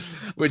 just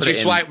Would put you it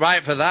in- swipe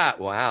right for that?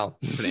 Wow.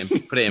 put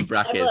it in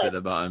brackets would. at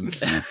the bottom.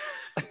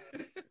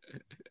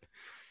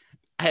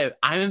 I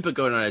remember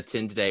going on a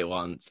Tinder date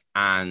once,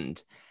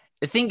 and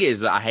the thing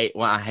is that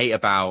what I hate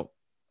about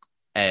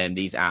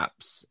these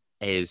apps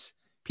is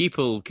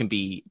people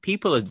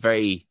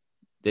are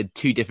they're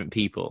two different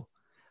people.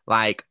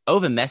 Like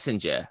over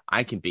Messenger,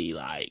 I can be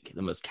like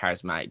the most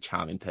charismatic,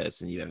 charming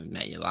person you've ever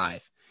met in your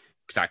life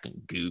because I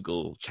can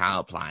Google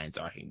child plans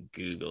or I can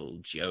Google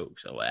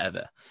jokes or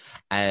whatever.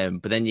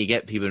 But then you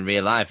get people in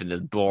real life and they're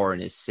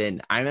boring as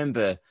sin. I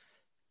remember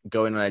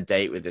going on a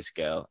date with this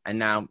girl, and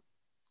now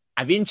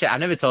I've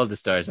never told the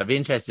story, so I'd be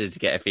interested to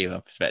get a female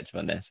perspective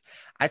on this.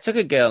 I took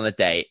a girl on a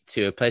date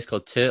to a place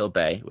called Turtle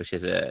Bay, which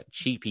is a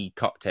cheapy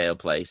cocktail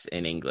place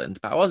in England.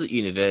 But I was at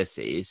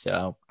university,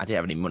 so I didn't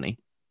have any money.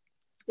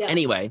 Yeah.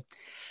 Anyway,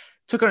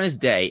 took her on this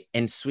date,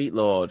 and sweet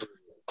Lord,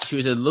 she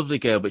was a lovely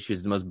girl, but she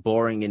was the most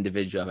boring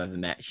individual I've ever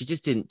met. She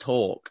just didn't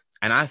talk.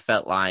 And I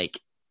felt like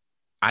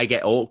I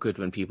get awkward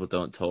when people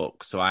don't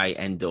talk. So I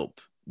end up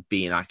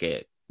being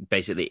like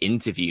basically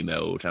interview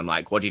mode. I'm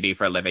like, what do you do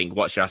for a living?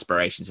 What's your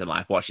aspirations in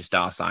life? What's your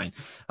star sign?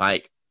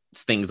 Like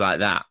things like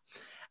that.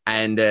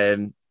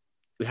 And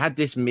we had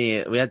this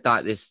meal. We had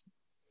like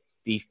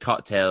these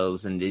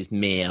cocktails and this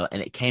meal,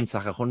 and it came to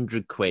like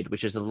 £100,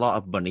 which was a lot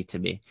of money to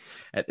me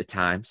at the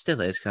time.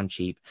 Still is because I'm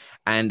cheap.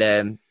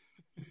 And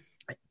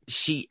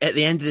she, at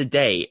the end of the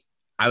day,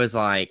 I was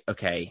like,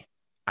 okay,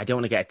 I don't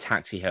want to get a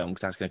taxi home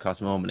because that's going to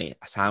cost more money.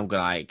 So I'm going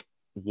to like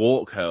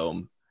walk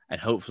home, and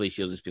hopefully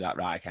she'll just be like,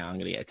 right, okay, I'm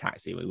going to get a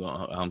taxi. We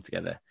won't go home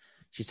together.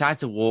 She decided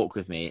to walk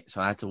with me,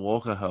 so I had to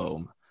walk her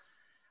home.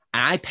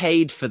 And I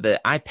paid for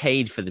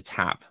the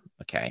tab.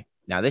 Okay.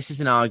 Now this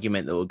is an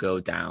argument that will go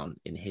down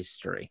in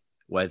history,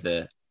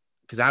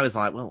 because I was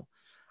like, well,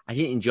 I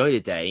didn't enjoy the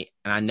date,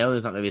 and I know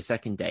there's not going to be a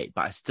second date,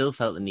 but I still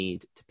felt the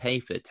need to pay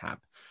for the tab.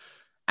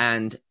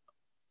 And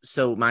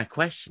so my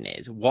question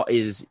is, what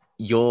is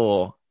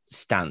your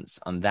stance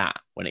on that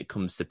when it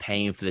comes to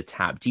paying for the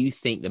tab? Do you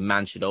think the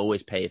man should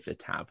always pay for the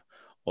tab,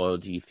 or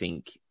do you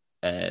think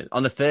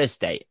on the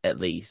first date at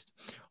least,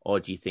 or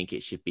do you think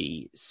it should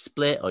be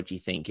split, or do you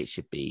think it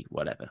should be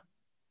whatever?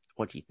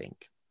 What do you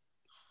think?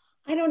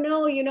 I don't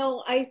know. You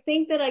know, I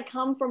think that I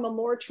come from a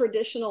more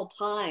traditional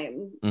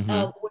time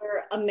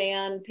where a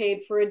man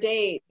paid for a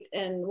date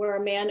and where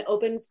a man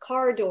opens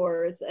car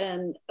doors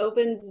and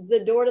opens the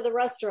door to the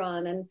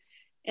restaurant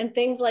and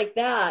things like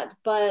that.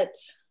 But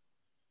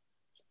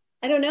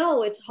I don't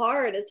know. It's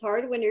hard. It's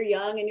hard when you're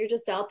young and you're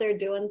just out there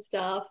doing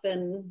stuff.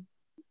 And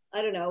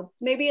I don't know.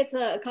 Maybe it's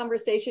a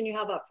conversation you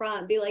have up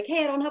front. Be like,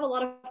 hey, I don't have a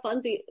lot of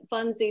funds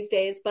these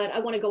days, but I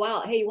want to go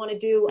out. Hey, you want to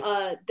do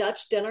a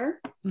Dutch dinner?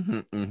 Mm-hmm,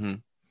 mm-hmm.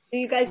 Do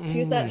you guys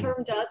choose that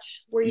term,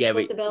 Dutch, where you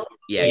split the bill?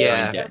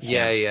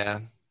 Yeah.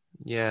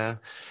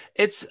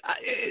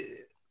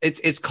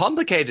 It's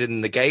complicated in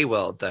the gay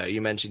world, though.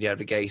 You mentioned you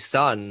have a gay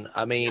son.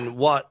 I mean,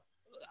 what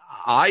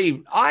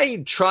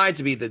I try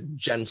to be the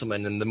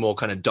gentleman and the more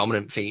kind of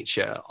dominant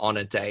feature on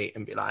a date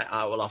and be like,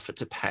 I will offer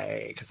to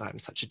pay because I'm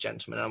such a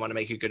gentleman and I want to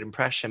make a good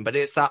impression. But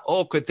it's that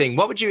awkward thing.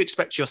 What would you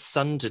expect your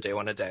son to do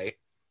on a date?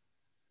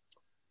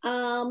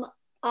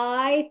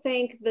 I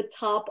think the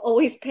top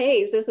always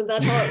pays. Isn't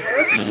that how it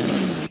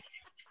works?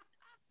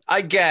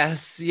 I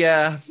guess,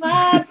 yeah.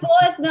 My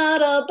boy's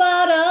not a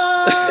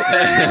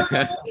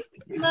bottom.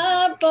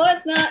 My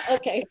boy's not.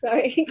 Okay,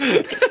 sorry.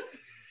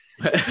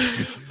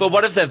 But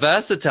what if they're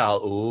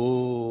versatile?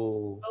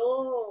 Ooh.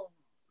 Oh.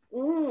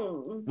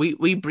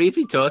 We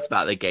briefly talked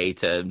about the gay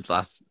terms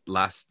last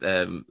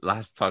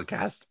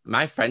podcast.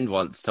 My friend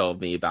once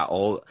told me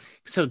about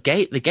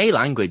the gay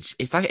language.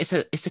 It's like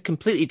it's a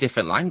completely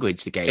different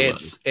language. The gay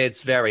word.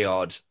 It's very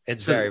odd.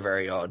 It's very,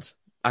 very odd.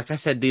 Like I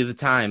said the other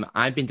time,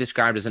 I've been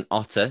described as an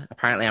otter.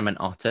 Apparently, I'm an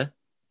otter.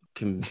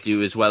 Can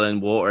do as well in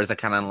water as I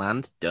can on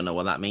land. Don't know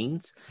what that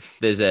means.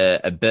 There's a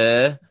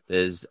bear.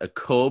 There's a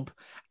cub.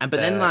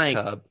 Then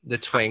the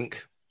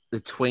twink. The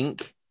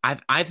twink.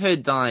 I've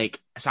heard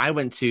so I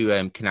went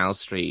to Canal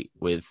Street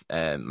with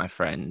my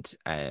friend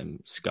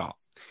Scott,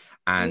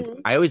 and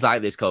I always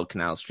like this called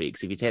Canal Street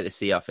because if you take the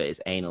C off it,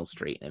 it's Anal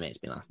Street, and it makes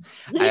me laugh.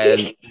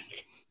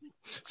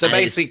 So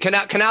basically,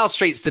 Canal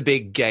Street's the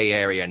big gay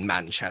area in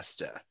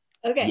Manchester.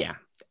 Okay. Yeah,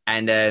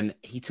 and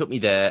he took me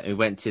there. And we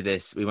went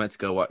to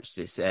go watch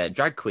this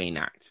drag queen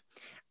act.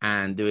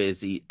 And there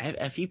was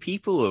a few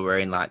people who were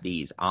wearing like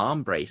these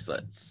arm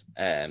bracelets,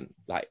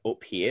 like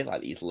up here,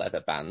 like these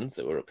leather bands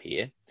that were up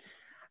here.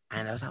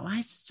 And I was like,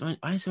 why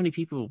are so many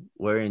people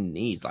wearing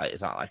these? Like,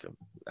 is that like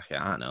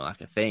I don't know, like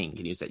a thing?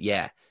 And he said,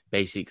 yeah,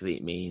 basically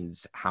it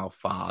means how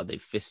far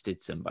they've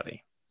fisted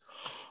somebody.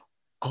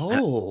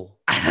 Oh.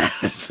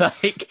 It's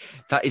like,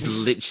 that is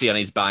literally on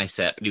his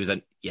bicep. And he was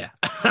like, yeah.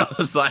 I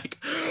was like,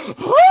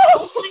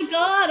 oh my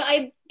God,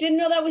 I didn't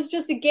know that was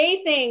just a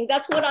gay thing.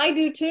 That's what I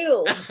do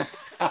too. Is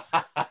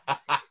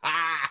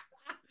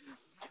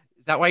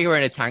that why you're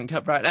wearing a tank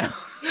top right now?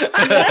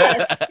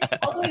 Yes,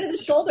 all the way to the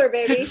shoulder,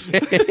 baby.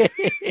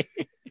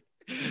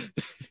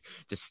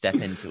 Just step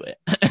into it.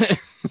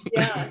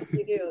 Yeah,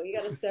 you do. You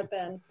got to step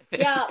in.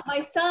 Yeah, my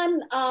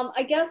son,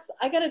 I guess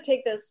I got to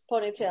take this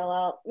ponytail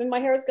out. I mean, my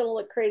hair is going to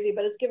look crazy,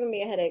 but it's giving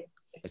me a headache.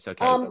 It's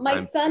okay.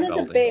 My son is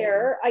a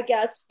bear, I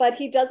guess, but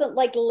he doesn't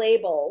like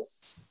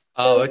labels.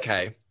 So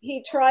okay.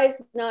 He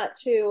tries not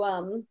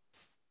to,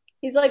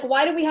 he's like,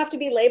 why do we have to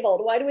be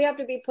labeled? Why do we have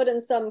to be put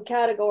in some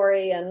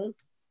category? And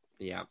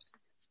yeah.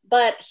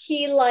 But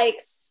he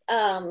likes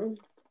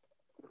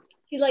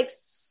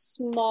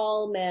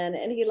small men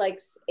and he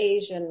likes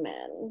Asian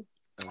men.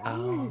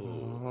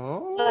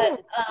 Oh.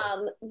 But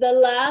the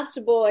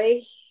last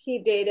boy he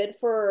dated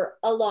for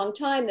a long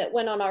time that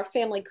went on our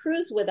family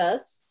cruise with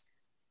us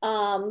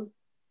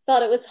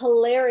thought it was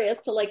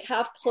hilarious to like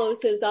half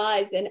close his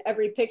eyes in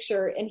every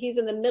picture, and he's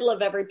in the middle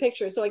of every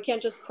picture, so I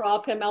can't just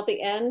crop him out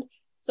the end.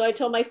 So I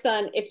told my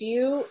son, if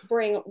you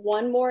bring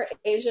one more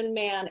Asian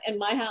man in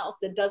my house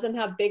that doesn't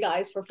have big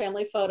eyes for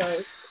family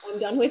photos, I'm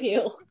done with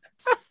you.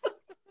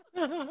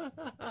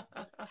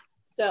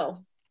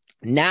 So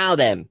now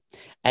then,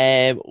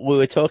 we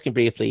were talking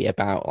briefly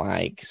about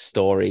like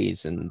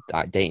stories and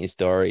like dating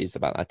stories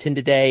about our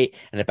Tinder date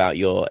and about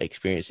your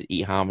experience at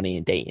eHarmony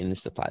and dating and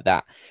stuff like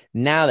that.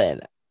 Now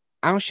then,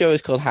 our show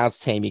is called How to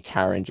Tame Your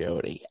Karen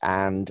Jody,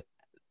 and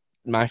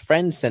my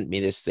friend sent me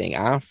this thing.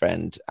 Our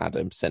friend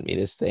Adam sent me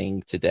this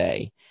thing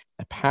today.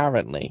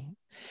 Apparently,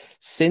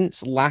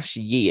 since last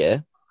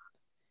year,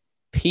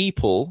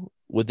 people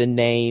with the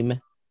name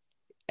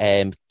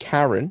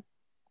Karen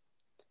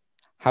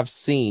have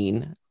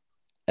seen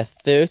a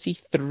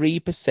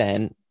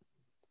 33%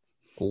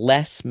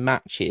 less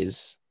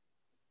matches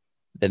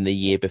than the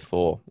year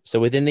before.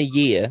 So within a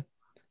year,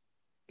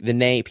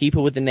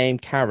 people with the name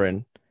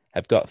Karen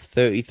have got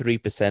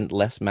 33%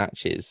 less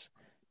matches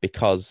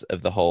because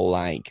of the whole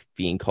like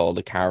being called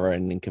a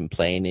Karen and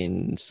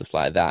complaining and stuff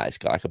like that. It's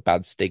got like a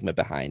bad stigma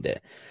behind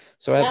it.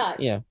 So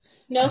You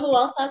know who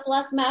else has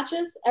less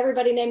matches?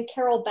 Everybody named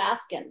Carol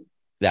Baskin.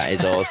 That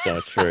is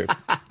also true.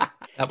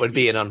 That would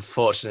be an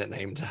unfortunate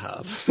name to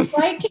have.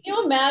 Right? Can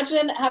you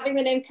imagine having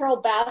the name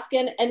Carol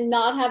Baskin and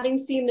not having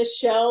seen the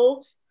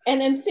show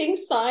and then seeing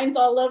signs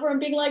all over and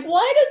being like,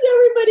 why does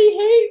everybody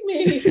hate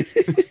me?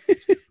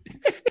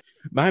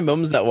 My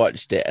mum's not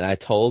watched it, and I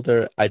told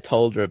her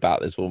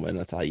about this woman. I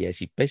was like, yeah,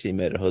 she basically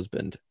murdered her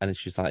husband. And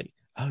she's like,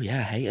 oh yeah,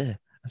 I hate her.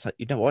 I was like,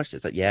 you've never watched it?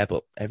 It's like, yeah,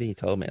 but everything you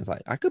told me. I was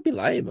like, I could be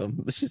lying,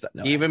 Mum. She's like,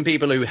 no. Even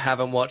people who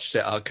haven't watched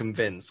it are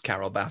convinced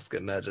Carol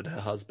Baskin murdered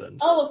her husband.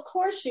 Oh, of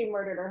course she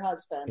murdered her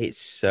husband. It's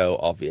so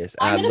obvious.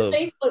 I'm in a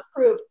Facebook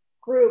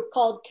group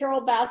called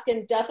Carol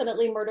Baskin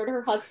Definitely Murdered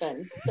Her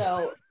Husband.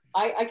 So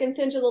I can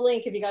send you the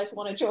link if you guys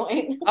want to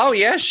join. Oh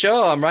yeah,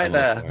 sure. I'm right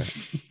there.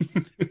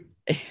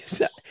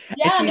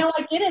 No,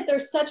 I get it.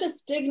 There's such a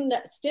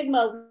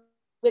stigma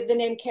with the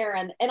name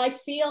Karen. And I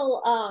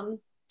feel,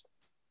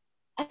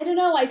 I don't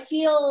know, I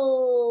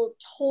feel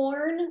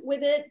torn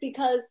with it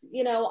because,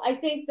 you know, I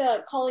think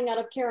the calling out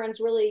of Karens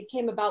really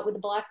came about with the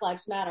Black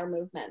Lives Matter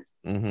movement,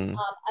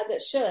 as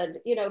it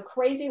should. You know,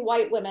 crazy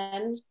white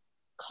women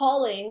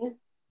calling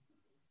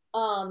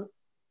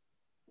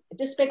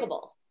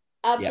despicable,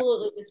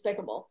 absolutely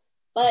despicable.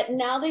 But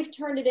now they've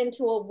turned it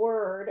into a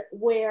word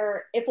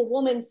where if a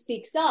woman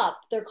speaks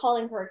up, they're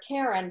calling her a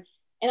Karen.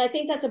 And I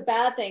think that's a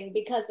bad thing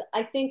because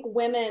I think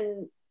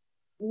women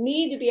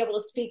need to be able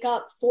to speak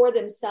up for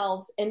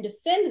themselves and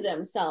defend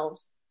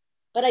themselves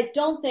but I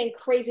don't think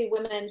crazy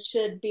women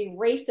should be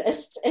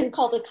racist and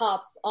call the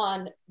cops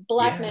on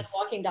black men Yes.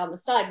 walking down the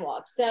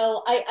sidewalk.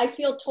 So I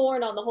feel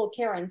torn on the whole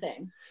Karen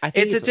thing. I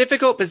think It's a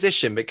difficult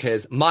position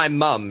because my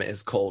mum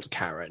is called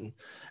Karen,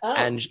 Oh,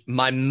 and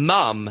my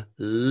mum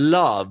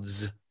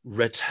loves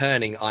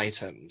returning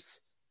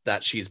items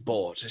that she's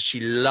bought. She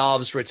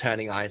loves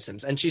returning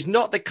items, and she's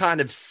not the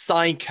kind of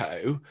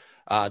psycho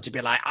to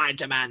be like, I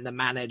demand the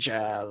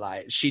manager.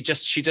 Like she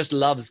just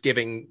loves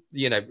giving,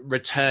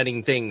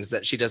 returning things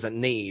that she doesn't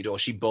need or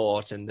she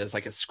bought and there's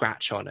like a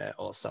scratch on it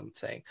or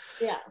something.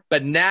 yeah.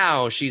 But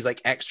now she's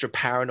like extra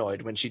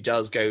paranoid when she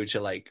does go to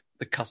like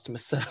the customer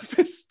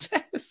service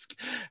desk,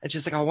 and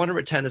she's like, I want to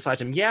return this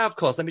item. Yeah, of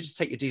course. Let me just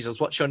take your details.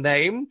 What's your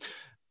name?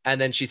 And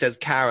then she says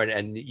Karen,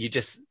 and you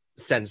just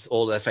sense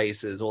all their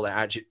faces, all their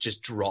attitude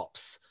just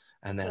drops.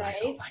 And they're like,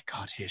 oh Right. my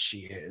God, here she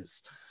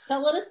is. So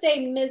let us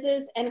say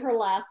Mrs. and her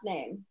last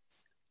name.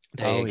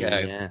 There you go.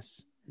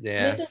 Yes.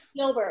 Yes. Mrs.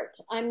 Gilbert.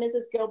 I'm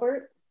Mrs.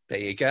 Gilbert. There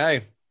you go.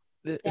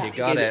 Yeah. You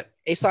got it.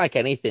 It's like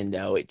anything,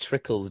 though. It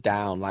trickles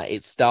down. Like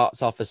it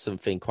starts off as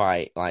something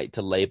quite like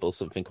to label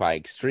something quite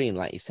extreme,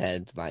 like you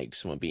said, like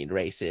someone being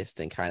racist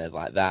and kind of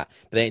like that.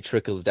 But then it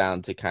trickles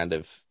down to kind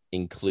of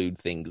include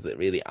things that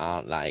really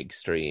aren't that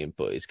extreme,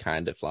 but it's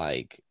kind of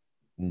like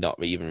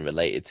not even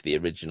related to the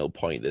original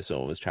point that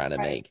someone was trying to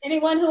Right. make.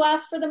 Anyone who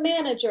asks for the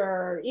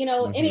manager,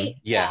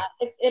 Yeah.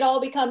 it all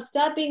becomes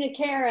stop being a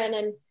Karen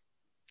and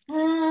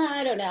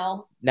I don't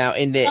know. Now,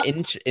 in the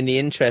in the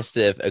interest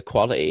of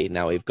equality,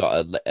 now we've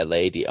got a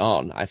lady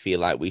on. I feel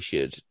like we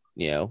should,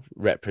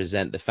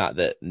 represent the fact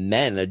that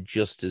men are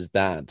just as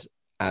bad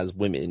as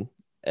women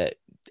at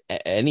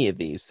any of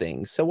these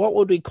things. So, what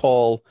would we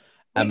call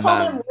a We call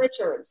man? him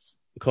Richards.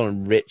 We call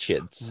him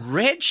Richards.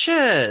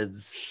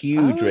 Richards.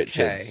 Huge Okay.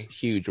 Richards.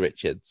 Huge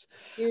Richards.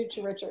 Huge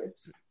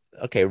Richards.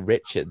 Okay,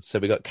 Richards. So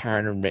we got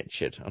Karen and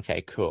Richard.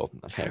 Okay, cool.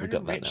 Okay, we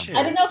got that now.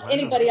 I don't know if Wow.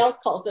 anybody else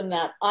calls him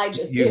that. I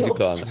just You do.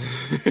 call them.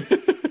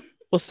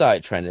 We'll start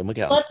it trending. We'll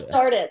get on Let's to it.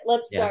 start it.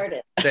 Let's Yeah. start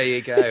it. There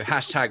you go.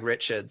 Hashtag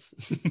Richards.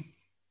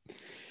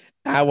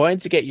 I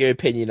wanted to get your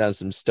opinion on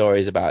some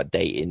stories about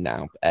dating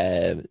now.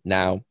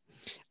 Now,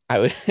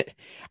 I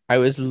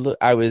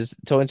was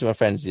talking to my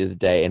friends the other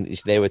day, and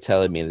they were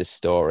telling me this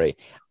story,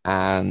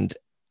 and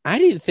I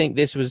didn't think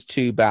this was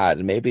too bad.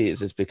 And maybe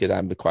it's just because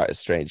I'm quite a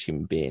strange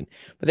human being,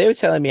 but they were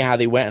telling me how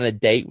they went on a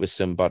date with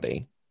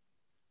somebody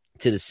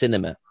to the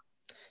cinema.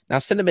 Now,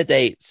 cinema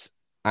dates,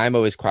 I'm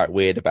always quite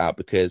weird about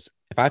because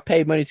if I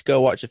paid money to go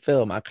watch a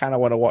film, I kind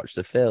of want to watch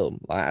the film.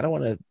 Like I don't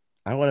want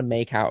to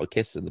make out or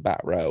kiss in the back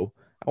row.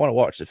 I want to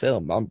watch the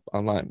film.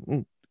 I'm like,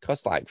 it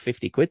costs like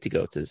 50 quid to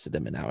go to the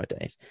cinema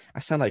nowadays. I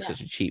sound like Yeah.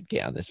 such a cheap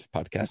git on this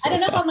podcast. I don't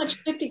so know far. how much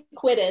 50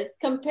 quid is.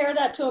 Compare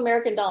that to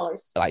American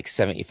dollars. Like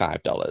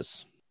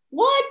 $75.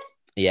 What?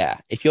 Yeah.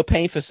 If you're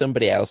paying for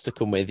somebody else to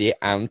come with you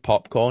and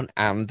popcorn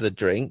and the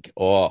drink,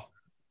 or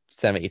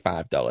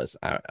 $75.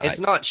 It's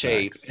not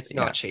cheap. max. It's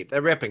Yeah. not cheap.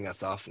 They're ripping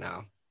us off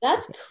now.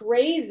 That's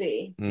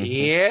crazy. Mhm.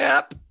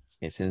 Yep.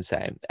 It's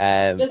insane.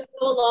 Just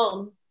go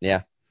alone.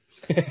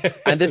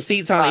 And the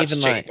seats aren't Much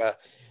even like cheaper.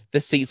 the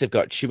seats have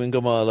got chewing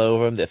gum all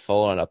over them. They're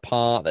falling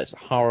apart. That's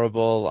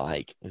horrible.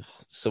 Like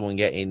someone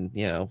getting,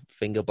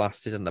 finger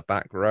blasted in the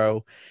back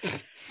row.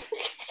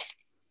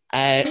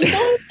 Are you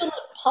going to like,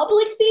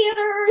 public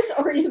theaters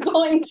or are you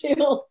going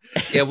to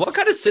Yeah, what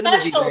kind of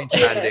cinemas are you going to,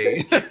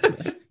 Andy?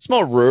 It's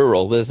more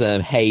rural. There's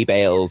hay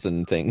bales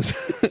and things.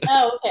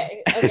 Oh,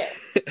 okay.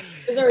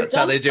 Is there a That's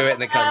how they do it in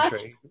the dump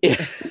country.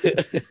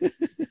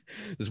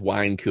 There's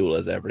wine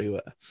coolers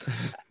everywhere.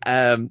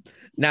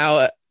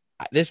 Now,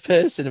 this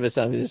person was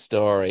telling me this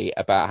story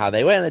about how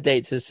they went on a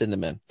date to the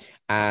cinema,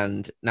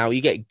 and now you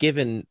get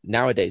given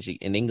nowadays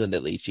in England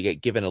at least you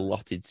get given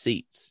allotted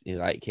seats. You're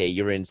like, hey,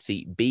 you're in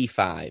seat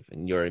B5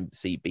 and you're in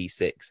seat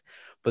B6.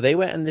 But they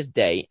went on this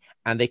date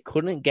and they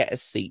couldn't get a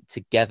seat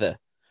together,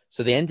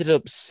 so they ended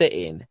up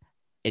sitting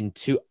in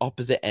two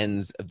opposite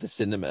ends of the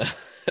cinema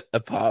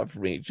apart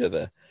from each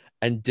other.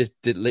 And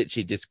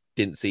literally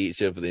didn't see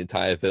each other the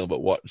entire film,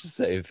 but watched the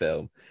same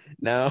film.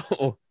 Now,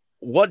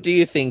 what do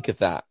you think of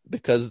that?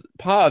 Because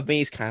part of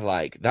me is kind of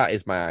like, that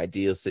is my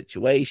ideal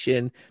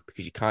situation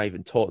because you can't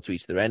even talk to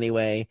each other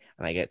anyway.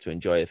 And I get to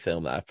enjoy a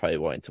film that I've probably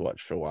wanted to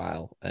watch for a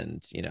while.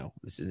 And,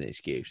 this is an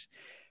excuse.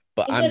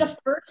 But Is it a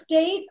first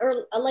date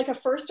or like a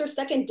first or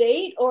second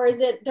date, or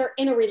is it they're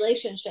in a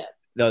relationship?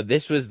 No,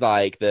 this was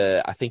like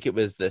I think it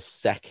was the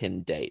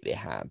second date they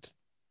had.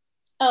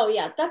 Oh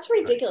yeah, that's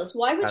ridiculous.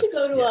 Why would you That's-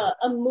 go to yeah.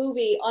 a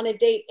movie on a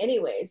date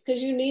anyways?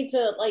 Because you need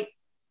to like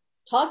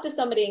talk to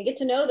somebody and get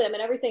to know them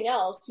and everything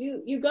else.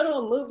 You go to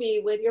a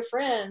movie with your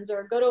friends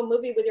or go to a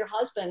movie with your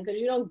husband because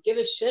you don't give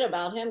a shit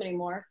about him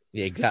anymore.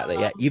 Yeah, exactly.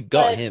 Yeah, you've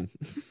got but- him.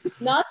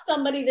 Not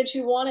somebody that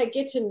you want to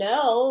get to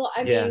know.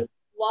 I Yeah. mean,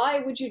 why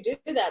would you do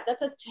that?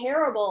 That's a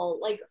terrible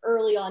like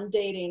early on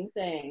dating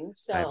thing.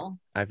 So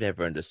I've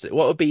never understood.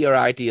 What would be your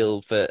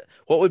ideal for?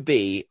 What would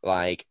be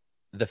like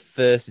the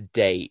first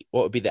date,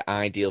 what would be the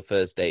ideal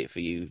first date for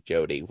you,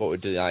 Jodie? What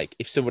would you like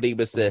if somebody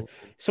was to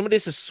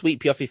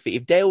sweep you off your feet?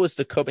 If Dale was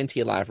to come into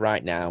your life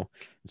right now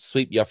and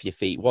sweep you off your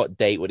feet, what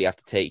date would he have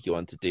to take you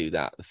on to do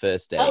that? The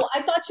first date. Oh,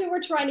 I thought you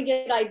were trying to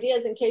get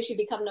ideas in case you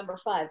become number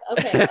 5.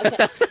 Okay.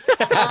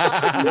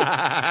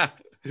 I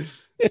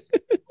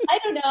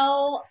don't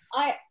know.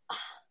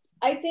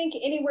 I think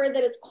anywhere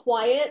that it's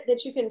quiet,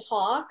 that you can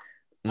talk.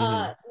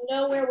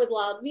 Nowhere with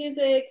loud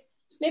music.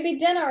 Maybe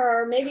dinner,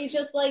 or maybe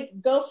just like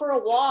go for a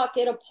walk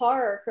at a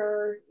park,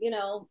 or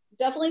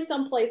definitely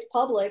someplace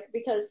public,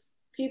 because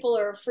people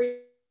are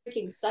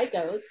freaking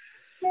psychos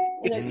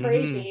and they're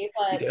crazy.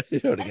 But I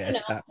don't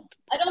know.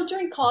 I don't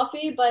drink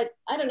coffee, but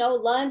I don't know,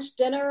 lunch,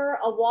 dinner,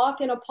 a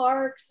walk in a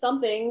park,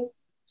 something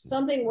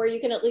where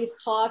you can at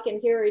least talk and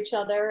hear each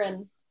other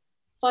and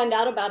find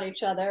out about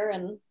each other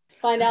and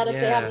find out if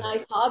they have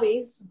nice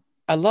hobbies.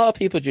 A lot of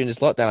people during this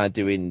lockdown are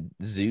doing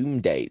Zoom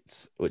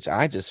dates, which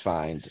I just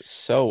find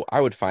I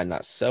would find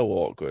that so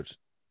awkward.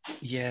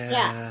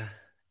 Yeah.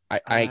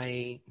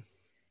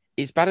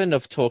 It's bad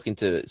enough talking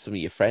to some of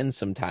your friends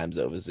sometimes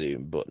over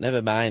Zoom, but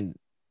never mind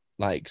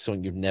like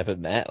someone you've never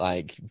met.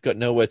 Like, you've got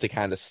nowhere to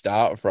kind of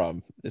start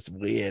from. It's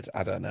weird.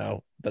 I don't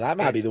know. But that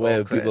might be the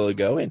way people are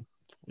going.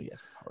 Weird.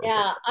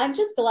 Yeah, I'm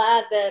just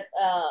glad that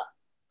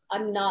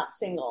I'm not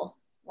single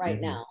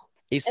right now.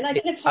 And I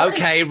think it's hard.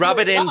 Okay, rub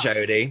it in,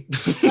 Jodie.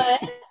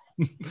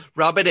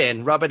 Rub it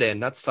in.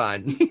 That's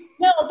fine.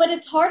 No, but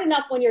it's hard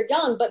enough when you're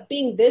young. But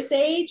being this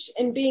age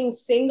and being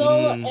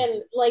single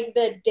and like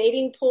the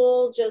dating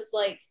pool just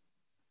like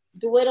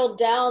dwindled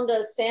down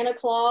to Santa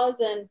Claus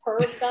and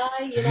perv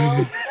guy,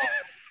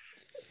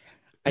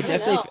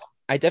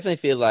 I definitely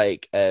feel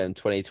like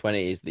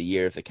 2020 is the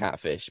year of the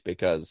catfish,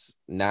 because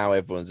now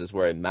everyone's just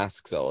wearing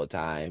masks all the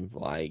time.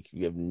 Like,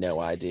 you have no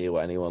idea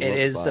what anyone looks like.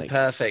 It is the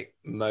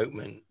perfect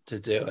moment to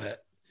do it.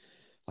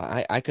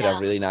 I could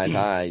have really nice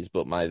eyes,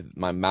 but my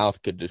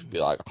mouth could just be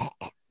like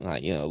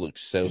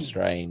looks so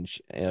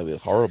strange. It'll be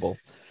horrible.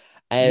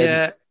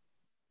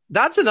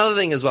 That's another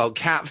thing as well.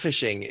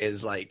 Catfishing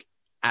is like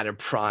at a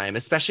prime,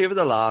 especially over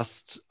the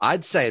last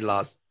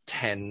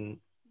 10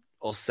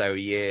 or so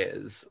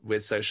years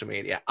with social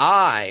media.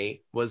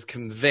 I was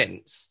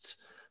convinced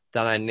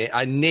that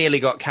I nearly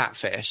got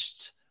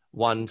catfished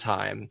one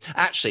time.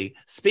 Actually,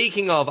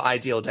 speaking of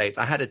ideal dates,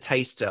 I had a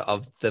taster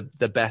of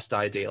the best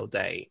ideal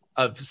date,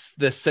 of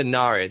the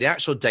scenario. The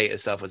actual date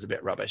itself was a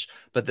bit rubbish,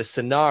 but the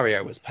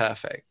scenario was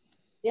perfect.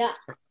 Yeah.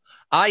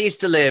 I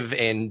used to live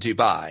in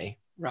Dubai,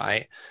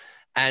 right?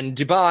 And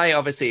Dubai,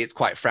 obviously, it's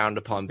quite frowned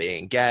upon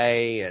being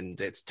gay,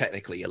 and it's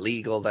technically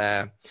illegal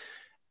there.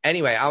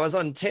 Anyway, I was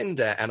on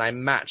Tinder and I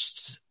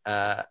matched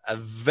a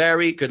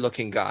very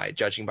good-looking guy,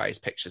 judging by his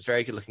pictures.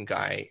 Very good-looking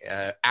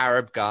guy,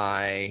 Arab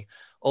guy,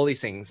 all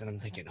these things. And I'm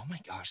thinking, oh my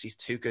gosh, he's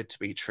too good to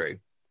be true.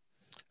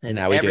 And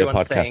now we do a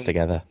podcast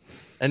together.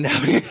 And now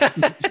we...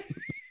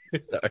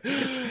 Sorry.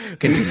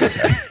 Continue.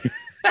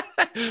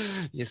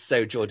 You're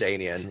so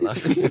Jordanian.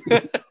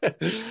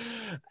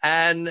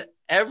 And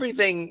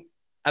everything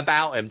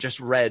about him just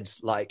read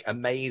like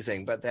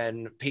amazing, but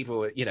then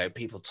people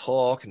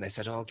talk and they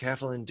said, oh,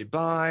 careful in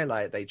Dubai,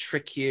 like they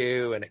trick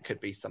you and it could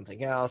be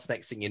something else.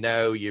 Next thing you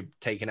know, you're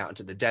taken out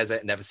into the desert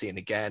and never seen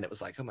again. It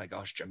was like, oh my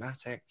gosh,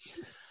 dramatic.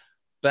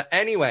 But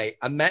anyway,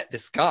 I met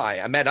this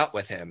guy, I met up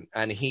with him,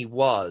 and he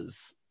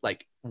was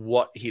like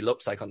what he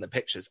looks like on the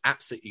pictures,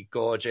 absolutely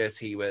gorgeous.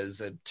 He was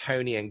a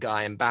Tony and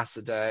Guy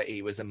ambassador,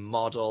 he was a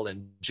model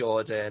in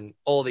Jordan,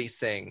 all these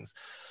things.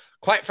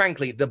 Quite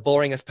frankly, the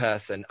boringest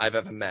person I've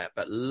ever met,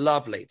 but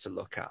lovely to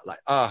look at. Like,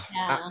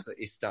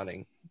 absolutely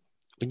stunning.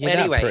 When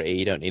you're that pretty,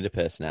 you don't need a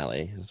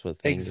personality. That's what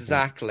things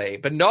exactly.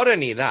 But not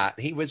only that,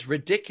 he was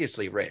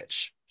ridiculously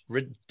rich.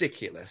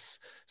 Ridiculous.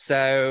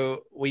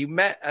 So we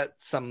met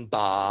at some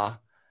bar,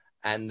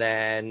 and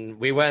then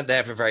we weren't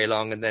there for very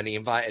long. And then he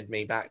invited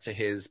me back to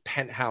his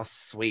penthouse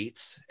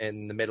suite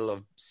in the middle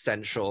of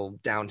central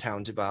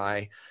downtown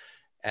Dubai.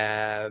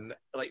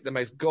 Like the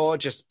most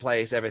gorgeous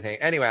place, everything.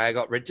 Anyway, I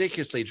got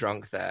ridiculously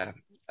drunk there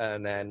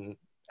and then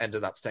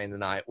ended up staying the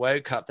night.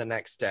 Woke up the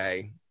next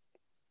day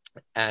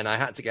and I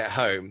had to get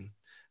home,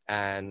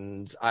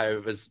 and I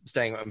was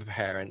staying with my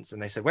parents,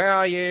 and they said, where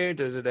are you?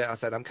 I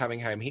said, I'm coming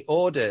home. He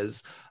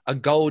orders a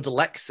gold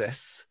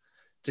Lexus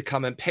to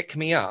come and pick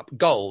me up.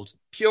 Gold,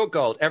 pure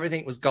gold.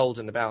 Everything was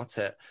golden about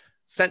it.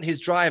 Sent his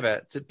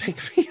driver to pick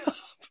me up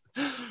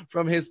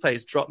from his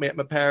place, dropped me at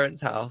my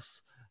parents'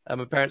 house. And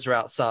my parents were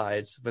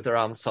outside with their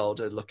arms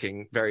folded,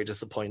 looking very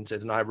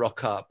disappointed. And I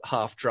rock up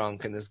half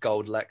drunk in this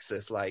gold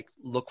Lexus, like,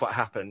 look what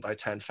happened. I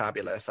turned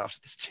fabulous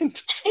after this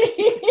Tinder.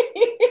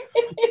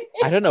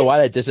 I don't know why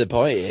they're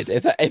disappointed.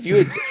 If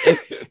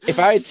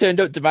I had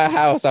turned up to my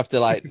house after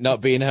like not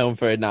being home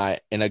for a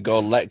night in a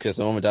gold Lexus,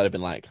 my mum and dad had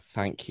been like,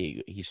 thank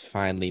you. He's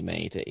finally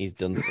made it. He's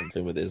done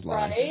something with his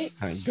life. Right?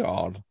 Thank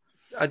God.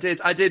 I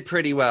did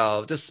pretty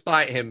well,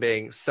 despite him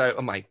being so,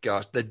 oh my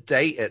gosh, the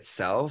date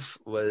itself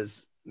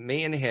was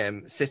me and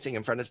him sitting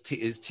in front of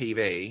his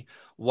TV,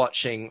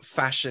 watching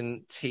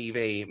fashion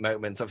TV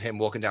moments of him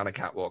walking down a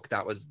catwalk.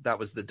 That was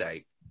the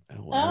date.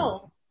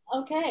 Oh,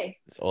 Okay.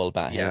 It's all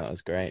about him. Yeah. That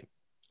was great.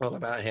 All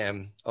about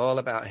him. All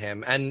about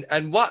him.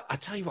 And what I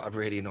tell you what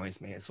really annoys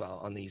me as well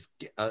on these,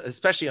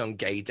 especially on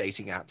gay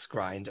dating apps,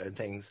 Grindr and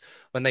things,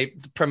 when they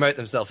promote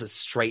themselves as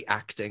straight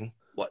acting.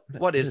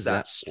 What is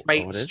that?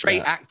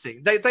 Straight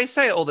acting. They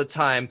say it all the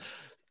time.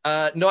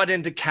 Not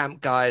into camp,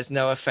 guys.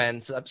 No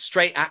offense.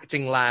 Straight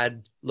acting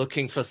lad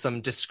looking for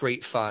some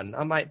discreet fun.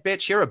 I'm like,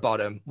 bitch, you're a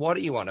bottom. What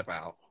are you on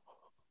about?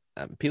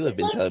 People have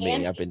been like telling me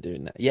Andy. I've been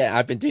doing that. Yeah,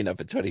 I've been doing that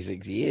for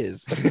 26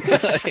 years.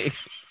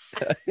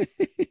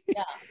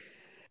 Yeah.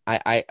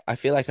 I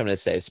feel like I'm in a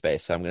safe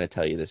space, so I'm going to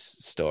tell you this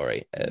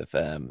story of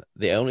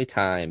the only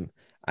time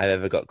I've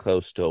ever got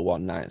close to a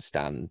one-night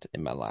stand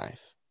in my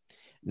life.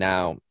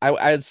 Now,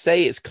 I'd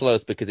say it's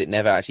close because it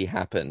never actually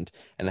happened,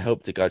 and I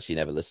hope to God she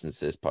never listens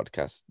to this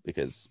podcast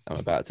because I'm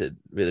about to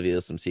reveal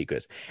some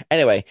secrets.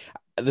 Anyway,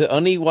 the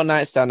only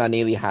one-night stand I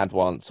nearly had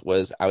once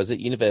was I was at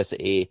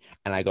university,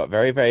 and I got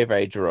very, very,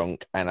 very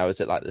drunk, and I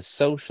was at like the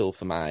social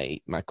for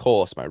my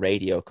course, my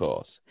radio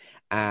course.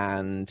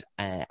 And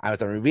I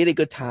was having a really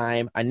good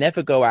time. I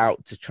never go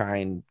out to try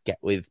and get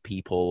with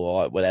people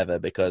or whatever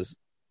because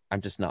I'm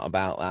just not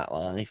about that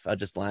life. I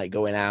just like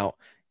going out,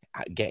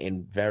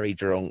 getting very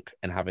drunk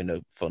and having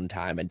a fun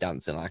time and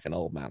dancing like an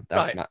old man.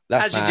 That's Right.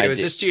 that's As you my do idea.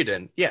 as a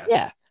student. Yeah.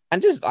 Yeah.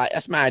 And just like,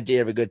 that's my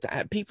idea of a good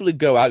time. People who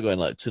go out going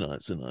like,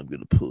 tonight, I'm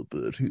going to pull a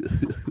bird.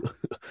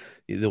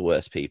 You're the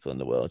worst people in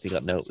the world.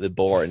 They're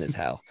boring as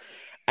hell.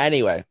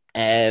 Anyway,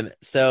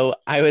 so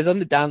I was on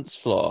the dance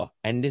floor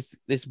and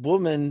this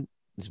woman,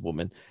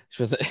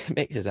 she was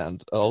makes her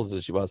sound older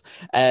than she was.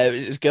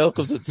 This girl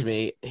comes up to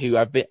me who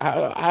I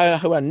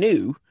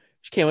knew.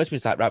 She came up to me,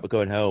 she's like, right, we're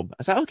going home. I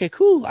was like, okay,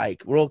 cool.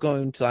 Like, we're all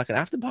going to like an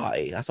after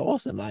party. That's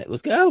awesome. Like,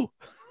 let's go.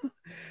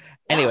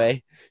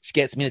 Anyway, she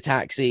gets me in a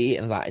taxi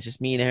and like, it's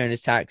just me and her in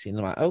this taxi. And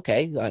I'm like,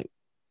 okay, like,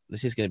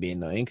 this is going to be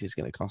annoying because it's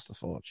going to cost a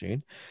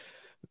fortune.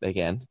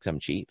 Again, because I'm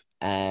cheap.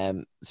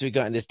 So we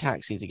got in this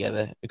taxi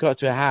together. We got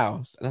to her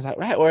house and I was like,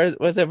 right,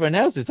 where's everyone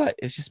else? It's like,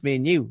 it's just me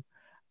and you.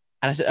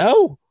 And I said,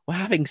 oh, we're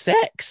having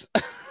sex.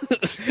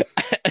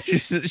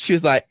 She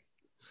was like,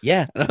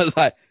 yeah. And I was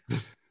like,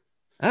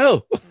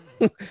 oh,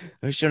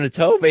 I shouldn't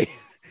have told me.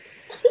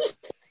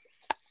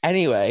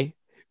 Anyway,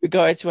 we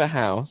got into her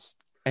house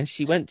and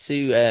she went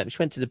to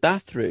the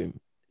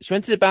bathroom.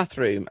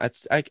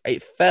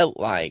 It felt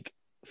like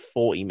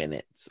 40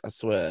 minutes, I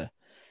swear.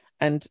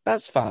 And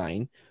that's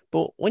fine.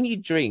 But when you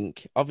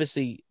drink,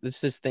 obviously, there's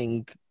this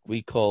thing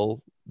we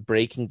call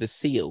breaking the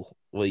seal,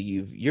 where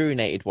you've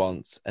urinated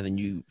once and then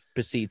you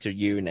proceed to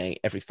urinate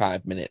every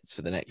 5 minutes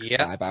for the next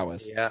 5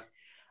 hours. Yeah.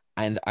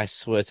 And I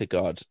swear to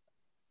God,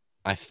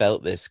 I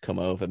felt this come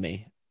over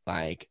me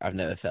like I've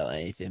never felt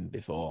anything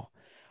before.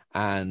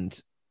 And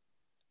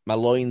my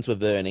loins were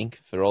burning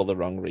for all the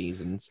wrong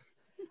reasons.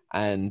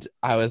 And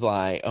I was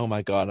like, oh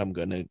my God, I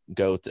need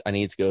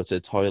to go to the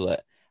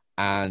toilet.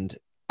 And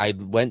I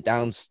went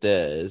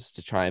downstairs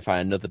to try and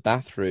find another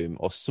bathroom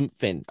or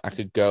something. I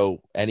could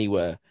go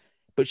anywhere.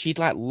 But she'd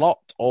like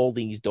locked all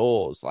these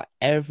doors, like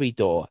every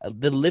door,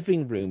 the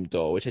living room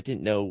door, which I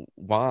didn't know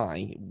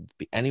why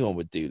anyone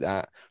would do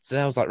that. So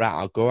then I was like, right,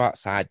 I'll go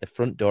outside the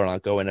front door and I'll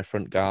go in the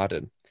front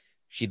garden.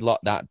 She'd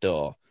locked that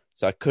door.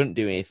 So I couldn't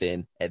do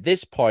anything. At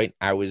this point,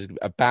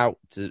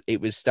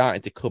 it was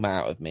starting to come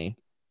out of me.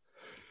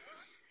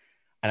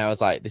 And I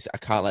was like, I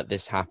can't let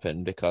this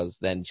happen because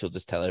then she'll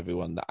just tell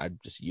everyone that I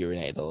just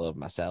urinated all over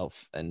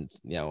myself and,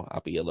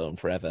 I'll be alone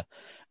forever.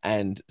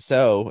 And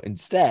so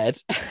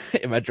instead,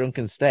 in my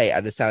drunken state,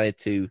 I decided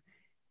to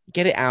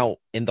get it out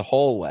in the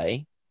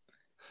hallway.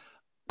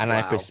 And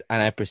Wow.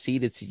 I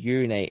proceeded to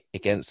urinate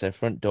against her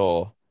front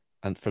door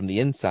and from the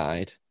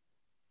inside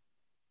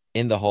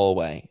in the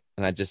hallway.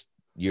 And I just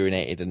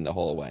urinated in the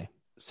hallway.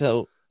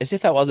 So as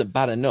if that wasn't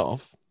bad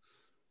enough,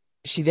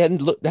 she then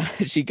looked down,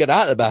 she got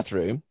out of the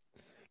bathroom,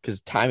 because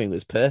timing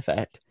was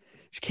perfect.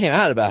 She came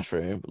out of the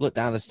bathroom, looked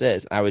down the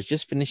stairs, and I was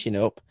just finishing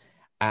up,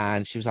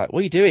 and she was like,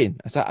 what are you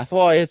doing? I said, I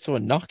thought I heard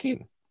someone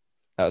knocking.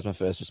 That was my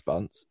first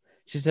response.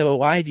 She said, well,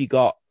 why have you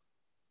got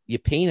your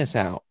penis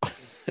out?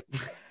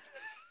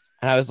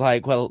 And I was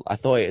like, well, I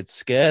thought it'd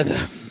scare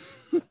them.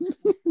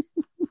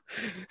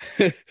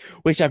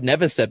 Which I've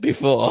never said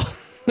before.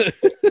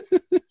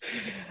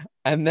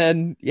 And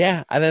then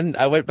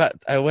I went back.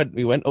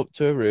 We went up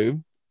to her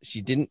room.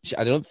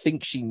 I don't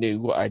think she knew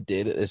what I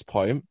did at this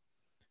point.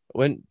 I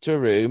went to a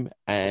room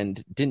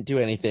and didn't do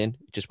anything.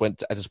 I just went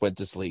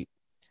to sleep.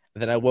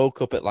 And then I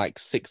woke up at like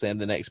 6 a.m.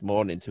 the next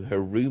morning to her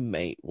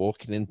roommate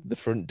walking in the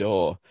front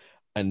door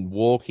and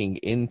walking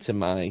into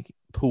my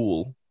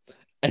pool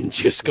and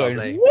just going,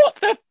 Lovely. what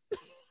the?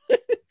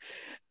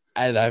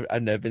 And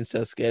I've never been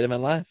so scared in my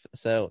life.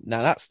 So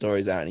now that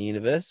story's out in the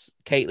universe.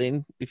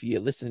 Caitlin, if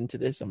you're listening to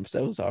this, I'm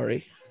so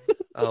sorry.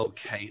 Oh,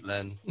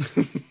 Caitlin.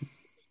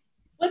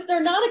 Was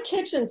there not a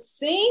kitchen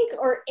sink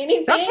or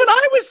anything? That's what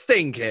I was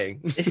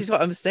thinking. This is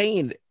what I'm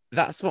saying.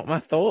 That's what my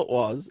thought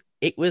was.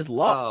 It was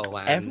locked. Oh,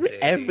 Andy.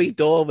 Every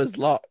door was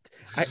locked.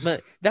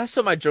 That's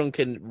what my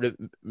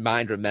drunken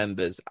mind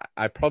remembers.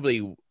 I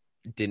probably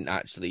didn't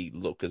actually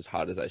look as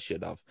hard as I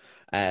should have.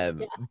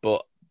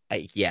 But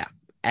yeah,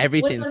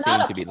 Everything Was there seemed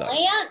not to a be like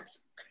plant?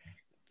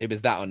 it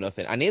was that or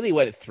nothing. I nearly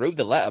went through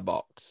the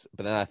letterbox,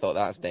 but then I thought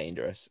that's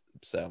dangerous.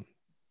 So,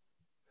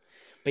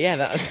 but yeah,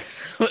 that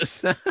was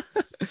that.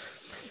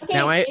 Okay,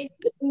 Now you've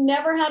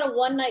never had a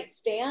one night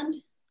stand?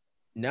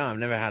 No, I've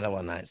never had a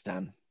one night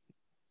stand.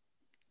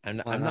 I'm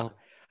not. Wow.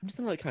 I'm just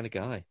not that kind of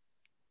guy.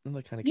 I'm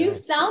not that kind of You guy.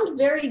 sound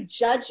very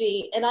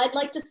judgy, and I'd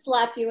like to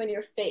slap you in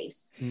your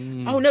face.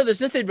 Oh no,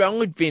 there's nothing wrong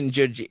with being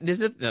judgy. There's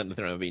nothing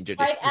wrong with being judgy.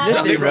 Right, There's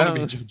Adam? nothing wrong.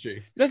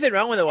 judgy. Nothing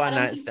wrong with a one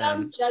Adam, night you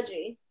stand. sound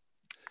judgy.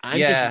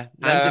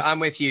 I'm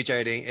with you,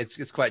 Jodie.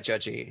 It's quite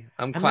judgy.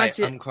 I'm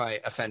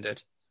quite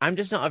offended. I'm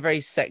just not a very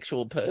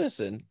sexual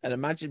person, and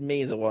imagine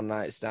me as a one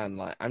night stand.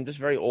 Like I'm just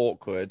very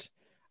awkward.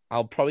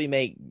 I'll probably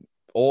make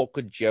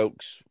awkward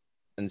jokes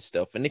and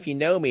stuff. And if you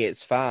know me,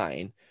 it's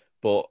fine.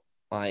 But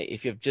like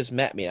if you've just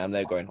met me, I'm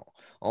there going,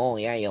 "Oh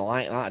yeah, you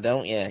like that,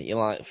 don't you?" You're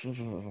like, I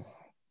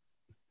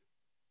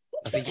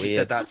think if you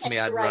said that to me,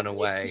 I'd run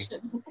away.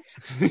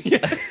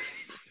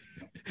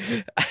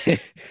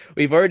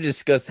 We've already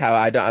discussed how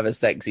I don't have a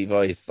sexy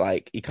voice.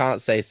 Like you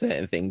can't say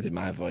certain things in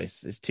my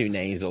voice. It's too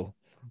nasal.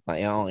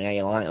 Like, oh yeah,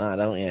 you like that,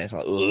 don't you? It's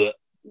like, ugh.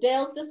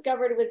 Dale's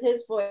discovered with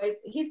his voice,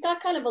 he's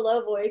got kind of a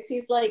low voice.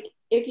 He's like,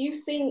 if you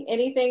sing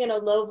anything in a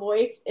low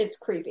voice, it's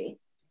creepy.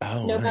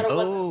 Oh, No right. matter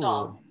what the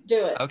song.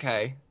 Do it.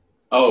 Okay.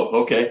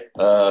 Oh, okay.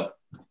 Let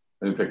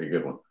me pick a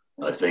good one.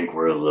 I think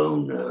we're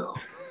alone now.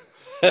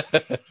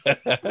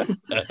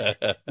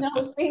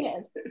 No,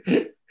 sing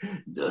it.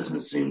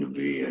 Doesn't seem to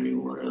be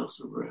anyone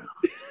else around.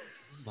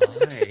 My.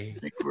 I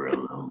think we're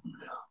alone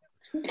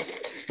now.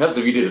 That's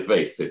if you do the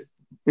face too.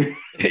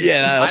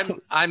 Yeah,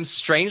 I'm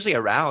strangely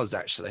aroused,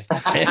 actually.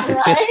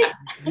 Right?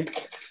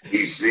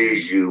 He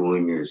sees you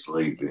when you're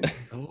sleeping.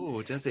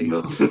 Oh, does he?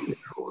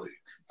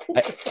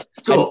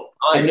 It's cool.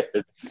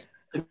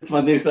 It's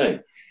my new thing.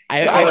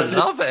 I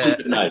love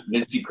it. And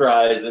then she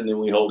cries, and then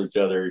we hold each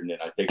other, and then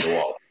I take the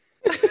wallet.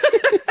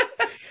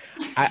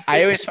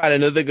 I always find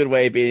another good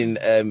way of being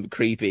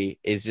creepy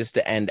is just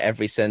to end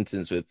every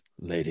sentence with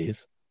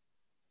 "ladies."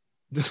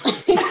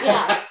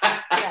 Yeah.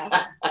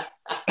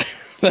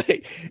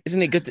 Like,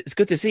 isn't it good? It's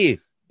good to see you,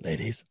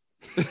 ladies.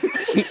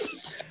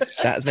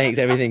 That makes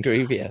everything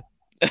creepier.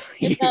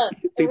 It does.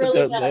 It People really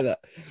don't does. say that.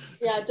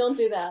 Yeah, don't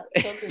do that.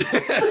 Don't do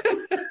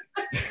that.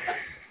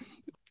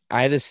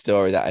 I had a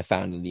story that I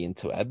found on the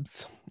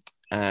interwebs,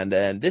 and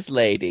this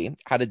lady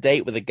had a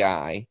date with a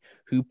guy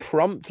who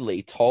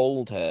promptly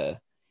told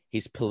her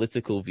his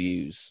political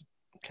views,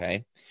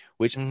 okay,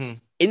 which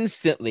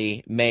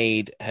instantly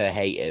made her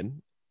hate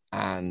him.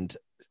 And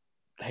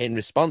in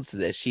response to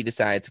this, she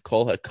decided to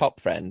call her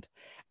cop friend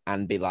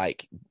and be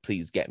like,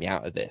 please get me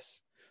out of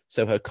this.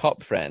 So her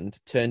cop friend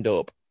turned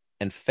up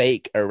and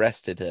fake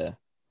arrested her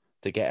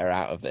to get her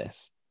out of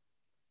this.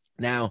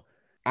 Now,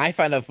 I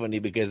find that funny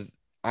because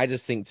I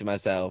just think to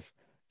myself,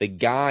 the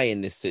guy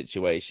in this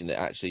situation that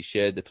actually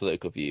shared the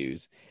political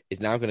views is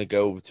now going to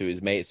go to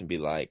his mates and be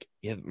like,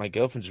 yeah, my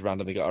girlfriend just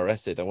randomly got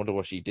arrested. I wonder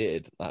what she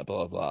did, like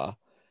blah, blah, blah.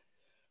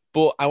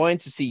 But I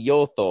wanted to see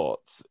your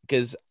thoughts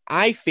because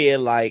I feel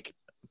like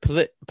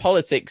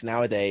politics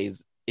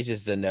nowadays is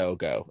just a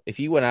no-go. If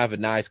you want to have a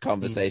nice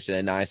conversation,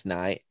 a nice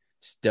night,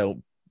 just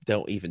don't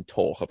even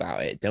talk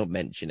about it. Don't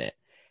mention it.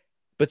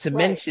 But to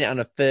mention it on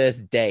a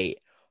first date,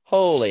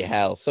 holy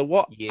hell. So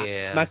what?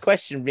 Yeah. My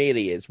question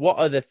really is, what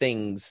are the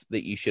things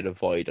that you should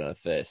avoid on a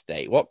first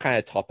date? What kind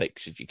of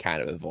topics should you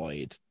kind of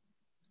avoid?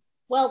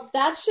 Well,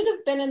 that should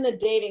have been in the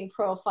dating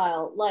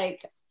profile.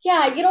 Like,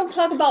 yeah, you don't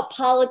talk about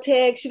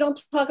politics. You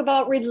don't talk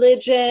about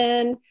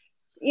religion,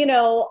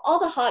 all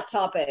the hot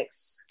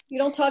topics. You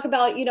don't talk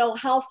about,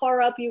 how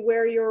far up you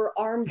wear your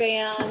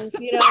armbands.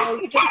 You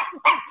just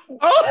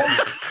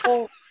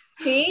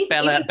see.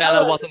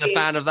 Bella wasn't a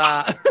fan of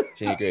that.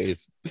 She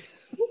agrees.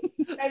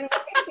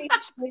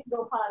 Please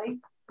go potty.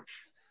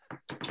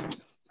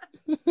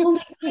 Oh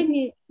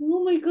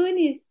my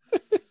goodness.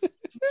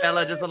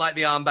 Bella doesn't like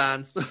the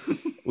armbands.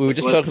 We were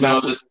just talking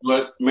about this,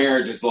 what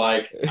marriage is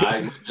like.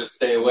 I just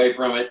stay away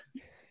from it.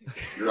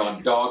 You're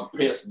on dog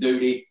piss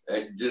duty.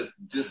 Just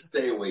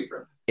stay away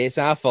from it. It's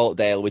our fault,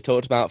 Dale. We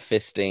talked about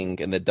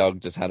fisting and the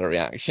dog just had a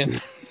reaction.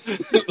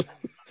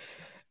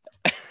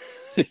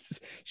 It's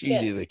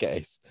usually the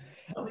case.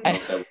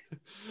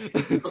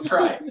 We'll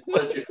try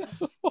it.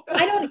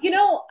 I don't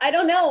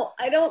know.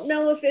 I don't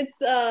know if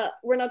it's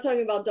we're not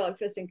talking about dog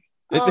fisting.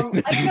 I don't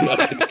know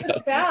if it's good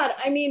or bad.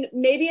 I mean,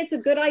 maybe it's a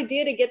good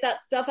idea to get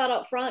that stuff out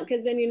up front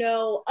because then I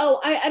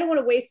don't want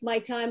to waste my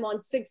time on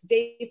 6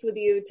 dates with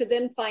you to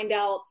then find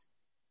out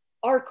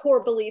our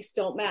core beliefs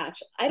don't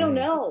match. I don't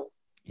know.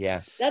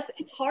 Yeah.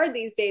 It's hard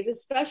these days,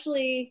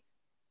 especially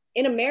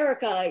in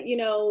America,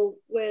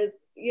 with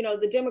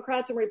the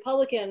Democrats and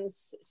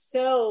Republicans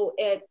so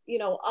at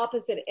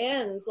opposite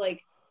ends,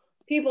 like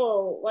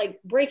people like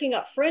breaking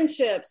up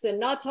friendships and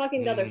not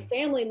talking to other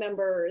family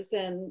members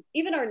and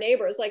even our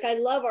neighbors. Like I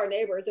love our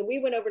neighbors, and we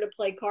went over to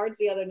play cards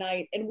the other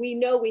night, and we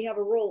know we have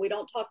a rule, we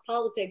don't talk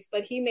politics,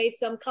 but he made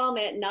some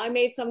comment and I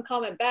made some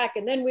comment back,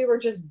 and then we were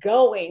just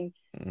going.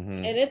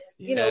 And it's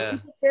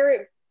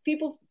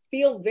people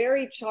feel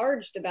very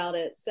charged about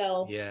it.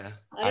 So Yeah.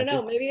 I don't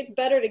know. Maybe it's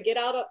better to get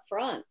out up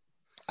front.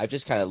 I've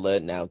just kind of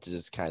learned now to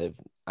just kind of,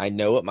 I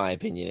know what my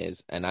opinion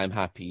is, and I'm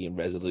happy and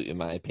resolute in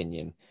my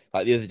opinion.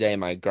 Like the other day,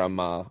 my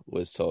grandma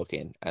was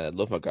talking, and I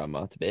love my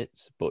grandma to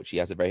bits, but she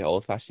has a very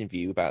old-fashioned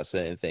view about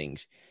certain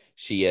things.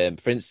 She,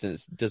 for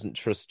instance, doesn't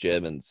trust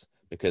Germans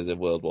because of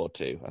World War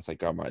II. I was like,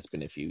 Grandma, it's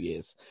been a few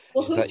years.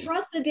 Well, She's who like,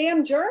 trusts a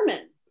damn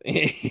German?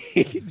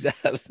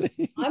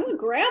 Exactly. I'm a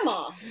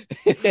grandma.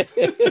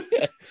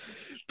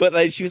 But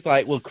like she was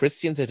like, well,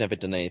 Christians have never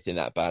done anything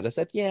that bad. I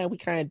said, yeah, we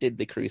kind of did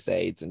the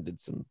Crusades and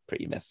did some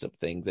pretty messed up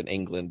things, and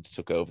England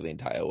took over the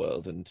entire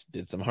world and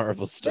did some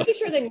horrible stuff. Pretty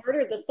sure they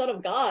murdered the Son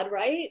of God,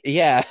 right?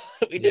 Yeah,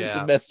 we did Yeah.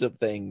 some messed up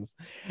things.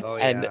 Oh,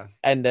 and yeah.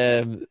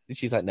 and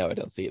she's like, no, I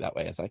don't see it that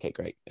way. I was like, okay,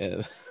 great.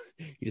 You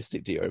just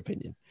stick to your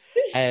opinion.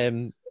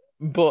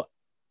 But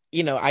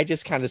you know, I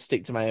just kind of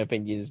stick to my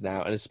opinions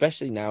now, and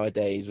especially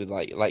nowadays with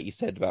like you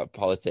said about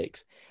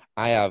politics,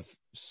 I have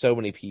so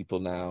many people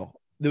now.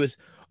 There was,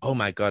 oh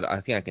my God, I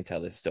think I can tell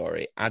this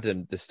story.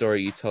 Adam, the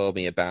story you told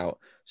me about.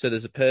 So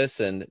there's a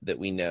person that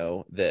we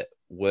know that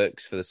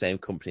works for the same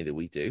company that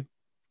we do.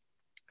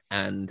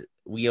 And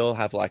we all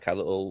have like a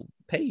little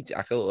page,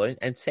 like a little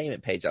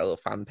entertainment page, a little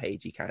fan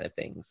pagey kind of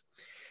things.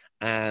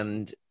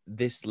 And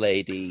this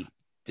lady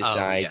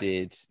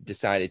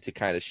decided to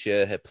kind of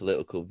share her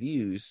political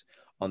views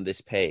on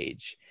this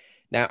page.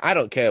 Now, I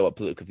don't care what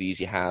political views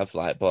you have,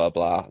 like blah,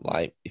 blah,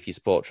 like if you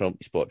support Trump,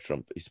 you support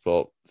Trump. If you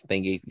support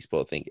Thingy, you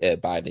support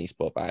Biden, you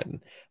support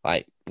Biden.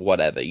 Like,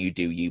 whatever, you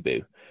do, you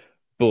boo.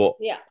 But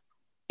Yeah.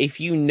 if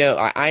you know,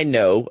 I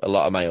know a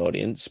lot of my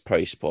audience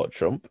probably support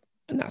Trump,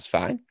 and that's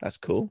fine. That's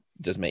cool.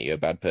 It doesn't make you a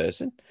bad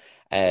person.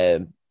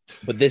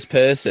 But this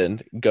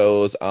person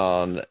goes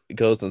on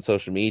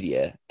social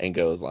media and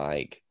goes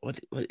like, what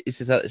is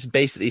that? It's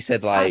basically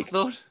said like,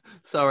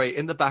 Sorry,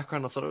 in the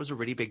background, I thought it was a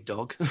really big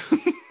dog.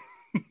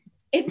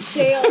 It's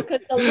Dale because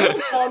the little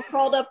dog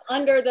crawled up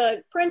under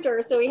the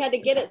printer, so he had to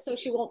get it so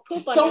she won't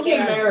poop under Don't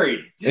get there. married.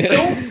 Just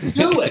don't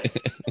do it.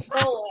 Go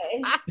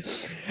away.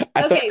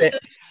 I thought Okay, that- so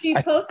she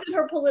posted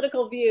her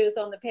political views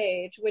on the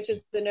page, which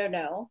is the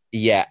no-no.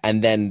 yeah,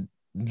 and then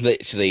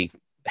literally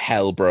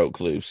hell broke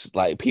loose.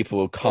 Like people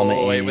were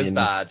commenting. Oh, it was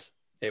bad.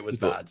 It was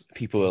bad.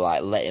 People were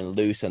like letting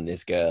loose on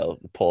this girl,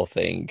 poor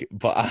thing.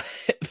 But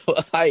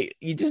like,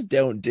 you just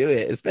don't do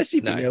it, especially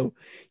if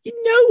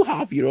you know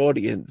half your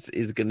audience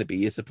is going to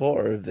be a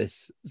supporter of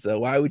this. So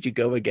why would you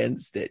go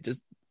against it?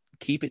 Just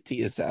keep it to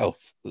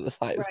yourself.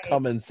 It's like it's Right.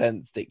 common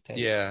sense dictates.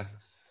 Yeah.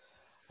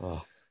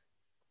 Oh.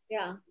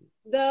 Yeah.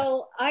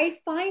 Though I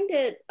find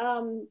it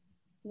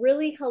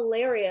really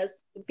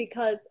hilarious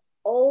because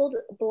old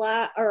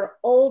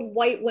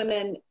white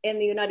women in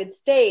the United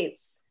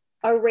States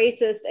are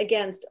racist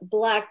against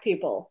Black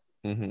people,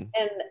 Mm-hmm.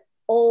 and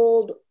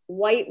old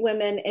white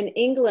women in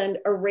England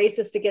are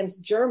racist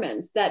against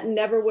Germans. That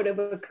never would have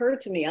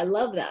occurred to me. I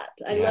love that.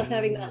 I love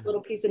having that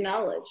little piece of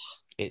knowledge.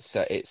 It's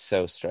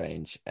so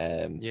strange.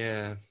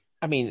 Yeah.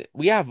 I mean,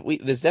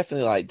 there's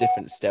definitely like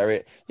different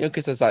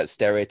because there's like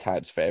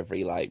stereotypes for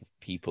every like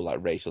people, like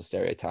racial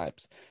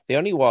stereotypes. The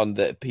only one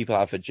that people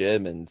have for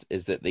Germans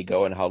is that they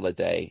go on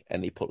holiday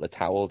and they put the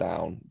towel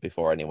down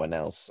before anyone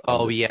else.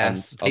 Oh,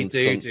 yes, they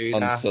do on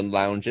that. sun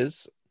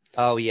lounges.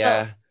 Oh,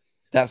 yeah.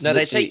 That's No,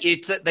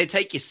 literally- they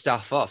take your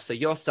stuff off. So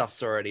your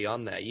stuff's already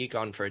on there. You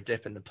gone for a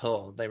dip in the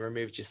pool. They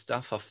removed your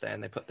stuff off there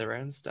and they put their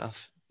own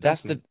stuff.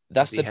 That's the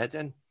head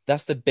in.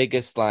 That's the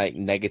biggest like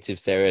negative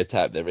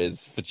stereotype there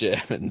is for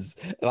Germans.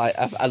 Like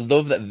I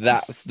love that.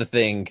 That's the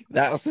thing.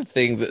 That's the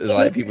thing that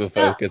like people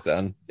focus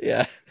on.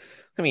 Yeah,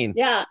 I mean,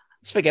 Yeah.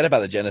 just forget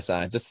about the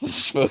genocide.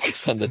 Just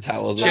focus on the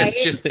towels. Right.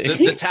 Just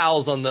the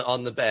towels on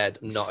the bed.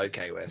 I'm not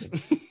okay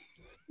with.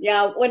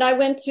 Yeah, when I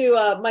went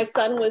to, my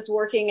son was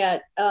working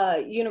at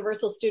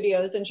Universal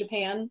Studios in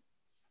Japan,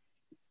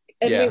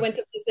 and Yeah. we went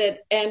to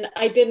visit, and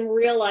I didn't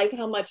realize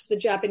how much the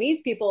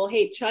Japanese people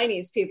hate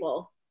Chinese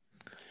people,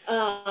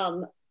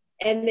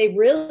 and they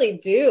really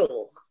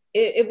do.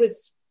 It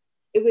was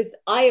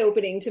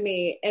eye-opening to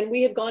me, and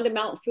we had gone to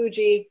Mount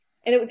Fuji,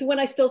 and it was when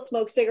I still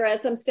smoked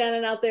cigarettes. I'm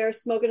standing out there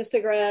smoking a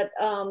cigarette,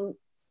 and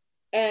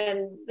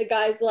the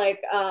guy's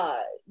like,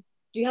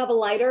 do you have a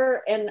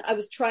lighter? And I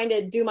was trying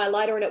to do my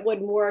lighter and it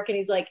wouldn't work. And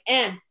he's like,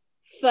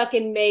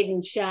 fucking made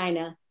in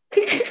China.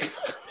 I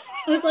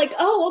was like,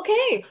 oh,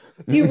 okay.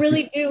 You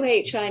really do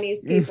hate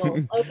Chinese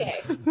people. Okay.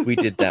 We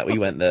did that. We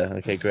went there.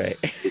 Okay, great.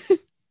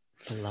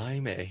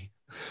 Blimey.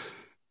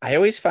 I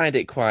always find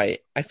it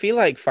I feel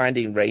like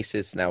finding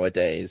racists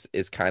nowadays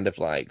is kind of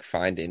like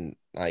finding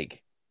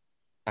like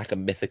a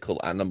mythical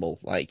animal.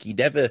 Like you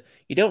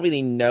don't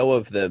really know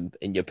of them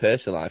in your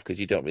personal life because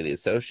you don't really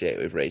associate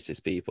with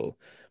racist people.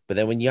 But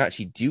then when you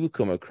actually do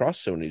come across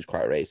someone who's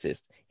quite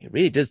racist, it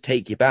really does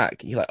take you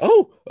back. You're like,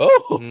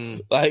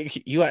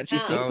 like you actually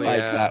Yeah. think Oh, like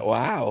yeah. that.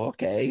 Wow,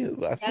 okay,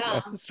 that's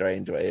Yeah. a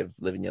strange way of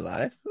living your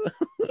life.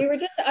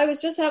 I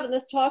was just having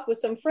this talk with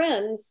some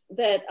friends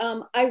that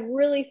I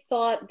really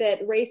thought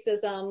that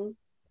racism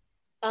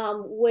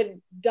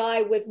would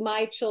die with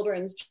my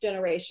children's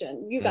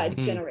generation, you guys'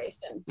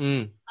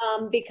 generation,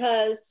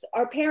 because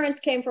our parents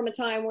came from a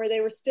time where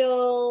they were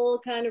still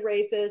kind of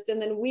racist,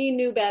 and then we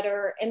knew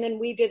better, and then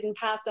we didn't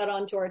pass that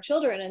on to our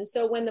children. And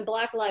so when the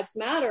Black Lives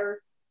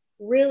Matter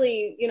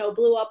really,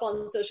 blew up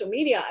on social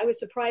media, I was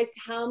surprised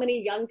how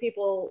many young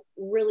people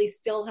really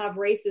still have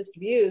racist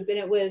views, and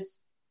it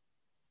was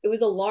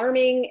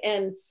alarming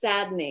and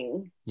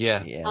saddening.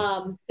 Yeah.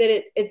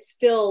 That it's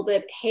still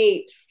that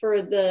hate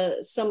for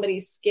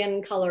somebody's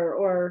skin color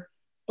or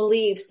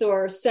beliefs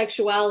or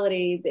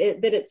sexuality,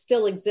 that it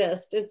still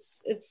exists.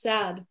 It's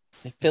sad.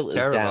 It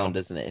filters down,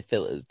 doesn't it? It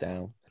filters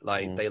down.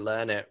 Like they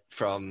learn it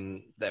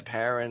from their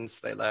parents.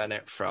 They learn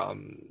it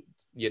from,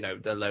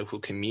 the local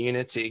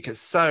community, because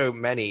so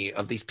many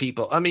of these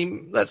people, I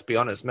mean, let's be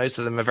honest, most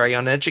of them are very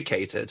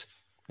uneducated.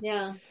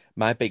 Yeah.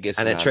 My biggest,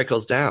 and it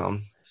trickles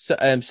down. So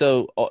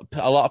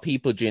a lot of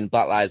people during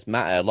Black Lives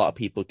Matter, a lot of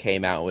people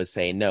came out and was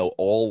saying, no,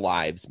 all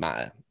lives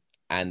matter.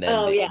 And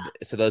then,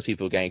 so those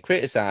people were getting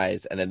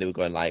criticized, and then they were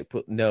going like,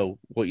 but no,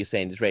 what you're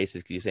saying is racist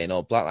because you're saying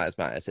all Black Lives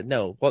Matter. I said,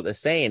 no, what they're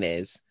saying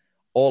is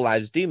all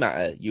lives do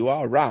matter. You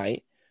are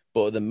right.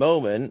 But at the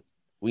moment,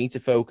 we need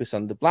to focus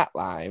on the Black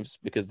lives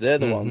because they're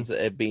the ones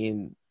that have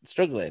been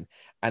struggling.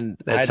 And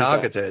they're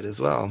targeted as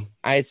well.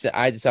 I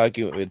had this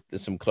argument with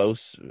some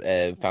close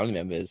family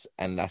members,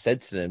 and I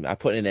said to them, I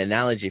put in an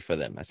analogy for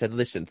them. I said,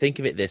 listen, think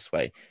of it this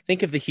way.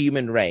 Think of the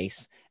human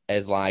race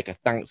as like a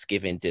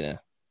Thanksgiving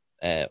dinner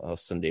or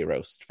Sunday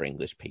roast for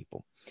English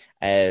people.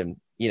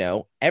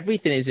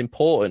 Everything is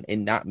important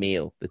in that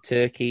meal. The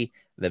turkey,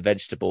 the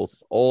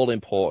vegetables, all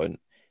important.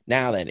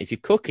 Now then, if you're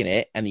cooking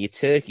it and your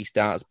turkey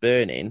starts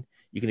burning,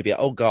 you're going to be like,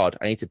 oh, God,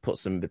 I need to put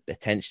some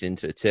attention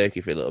into the turkey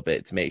for a little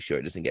bit to make sure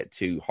it doesn't get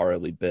too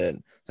horribly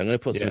burnt. So I'm going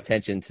to put some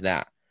attention to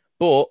that.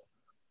 But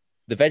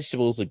the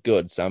vegetables are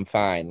good, so I'm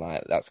fine.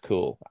 Like, that's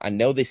cool. I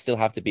know they still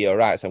have to be all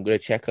right, so I'm going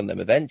to check on them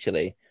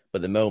eventually. But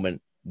at the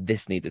moment,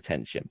 this needs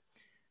attention.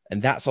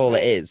 And that's all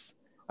it is.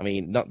 I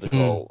mean, not to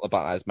call a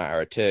Black Lives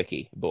Matter a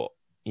turkey, but,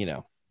 you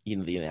know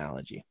the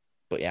analogy.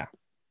 But, yeah.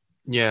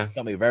 Yeah.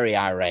 Got me very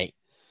irate.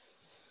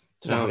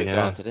 Don't know how we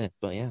got into this,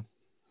 but, yeah.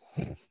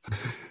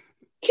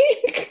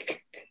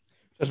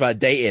 Just about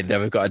dating,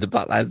 then we've got into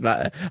Black Lives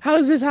Matter. How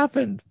has this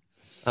happened?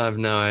 I have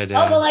no idea.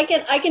 Oh well, I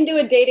can do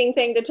a dating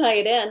thing to tie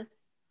it in.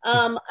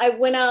 I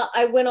went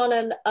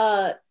on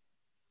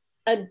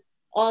an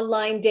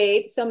online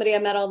date. Somebody I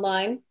met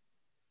online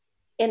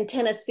in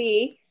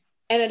Tennessee,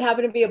 and it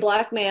happened to be a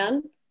Black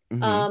man.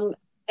 And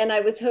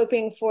I was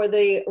hoping for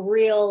the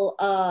real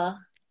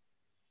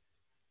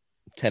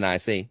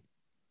 10IC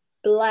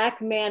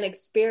Black man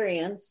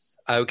experience.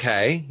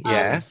 Okay.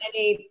 Yes. And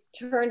he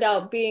turned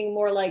out being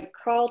more like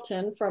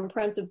Carlton from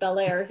Prince of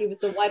Bel-Air. He was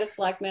the whitest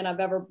Black man I've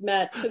ever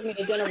met. Took me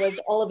to dinner with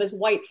all of his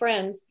white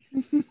friends.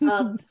 But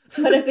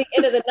at the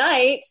end of the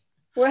night,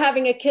 we're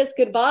having a kiss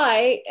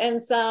goodbye,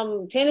 and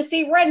some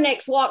Tennessee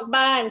rednecks walk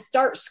by and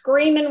start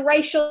screaming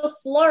racial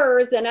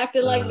slurs and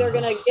acting like they're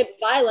going to get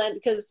violent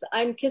because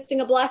I'm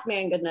kissing a Black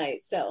man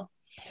goodnight. So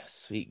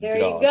sweet there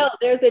God. you go.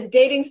 There's a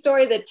dating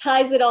story that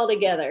ties it all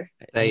together.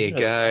 There you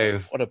go.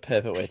 What a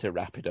perfect way to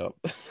wrap it up.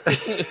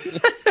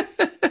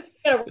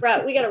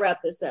 We gotta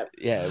wrap this up.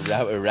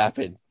 Yeah, we're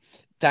wrapping.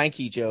 Thank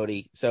you,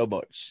 Jodie, so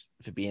much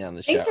for being on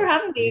the show. Thanks for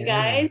having me, you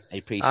guys. I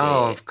appreciate it.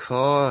 Oh, of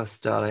course,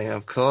 darling.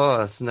 Of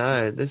course.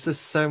 No, this is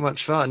so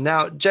much fun.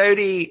 Now,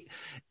 Jodie,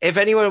 if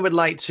anyone would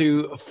like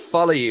to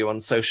follow you on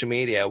social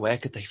media, where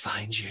could they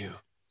find you?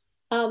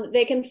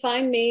 They can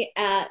find me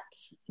at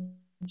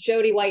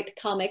Jodie White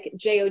Comic,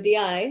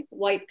 Jodi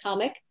White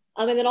Comic.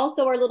 And then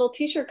also our little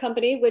t-shirt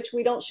company, which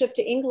we don't ship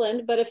to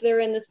England, but if they're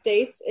in the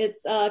States,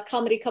 it's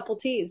Comedy Couple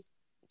Tees.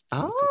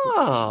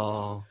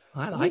 Oh,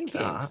 I like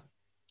that.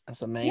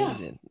 That's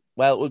amazing. Yeah.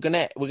 Well, we're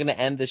gonna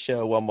end the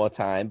show one more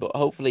time, but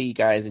hopefully you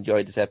guys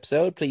enjoyed this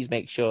episode. Please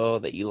make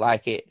sure that you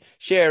like it,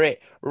 share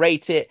it,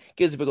 rate it,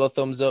 give us a big old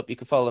thumbs up. You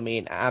can follow me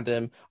and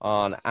Adam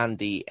on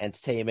Andy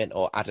Entertainment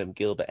or Adam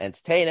Gilbert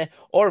Entertainer,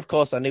 or of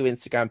course our new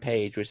Instagram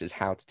page, which is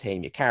How to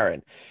Tame Your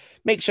Karen.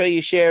 Make sure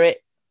you share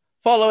it,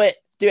 follow it,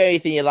 do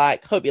anything you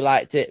like. Hope you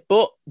liked it.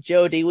 But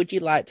Jodie, would you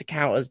like to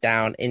count us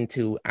down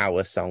into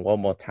our song one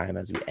more time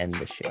as we end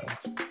the show?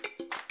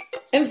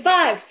 And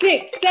 5,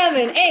 6,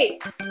 7,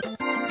 8.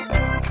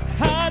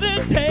 How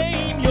to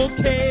tame your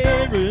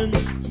Karen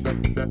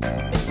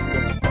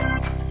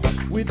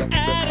with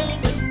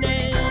Adam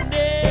and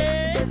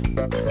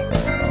Andy.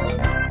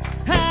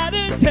 How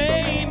to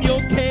tame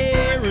your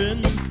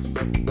Karen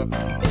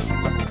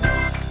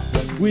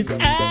with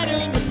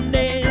Adam and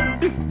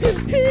Andy.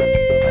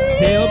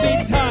 They'll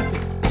be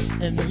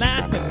talking and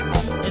laughing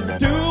and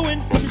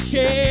doing some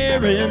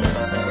sharing.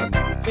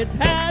 It's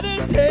How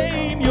to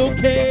Tame Your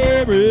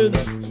Karen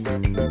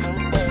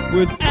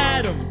with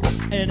Adam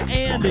and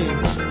Andy.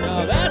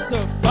 Now that's a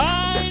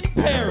fine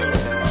pairing.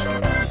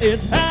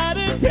 It's How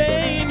to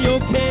Tame Your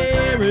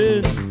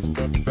Karen.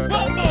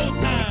 One more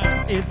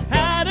time. It's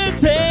How to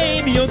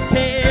Tame Your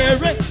Karen.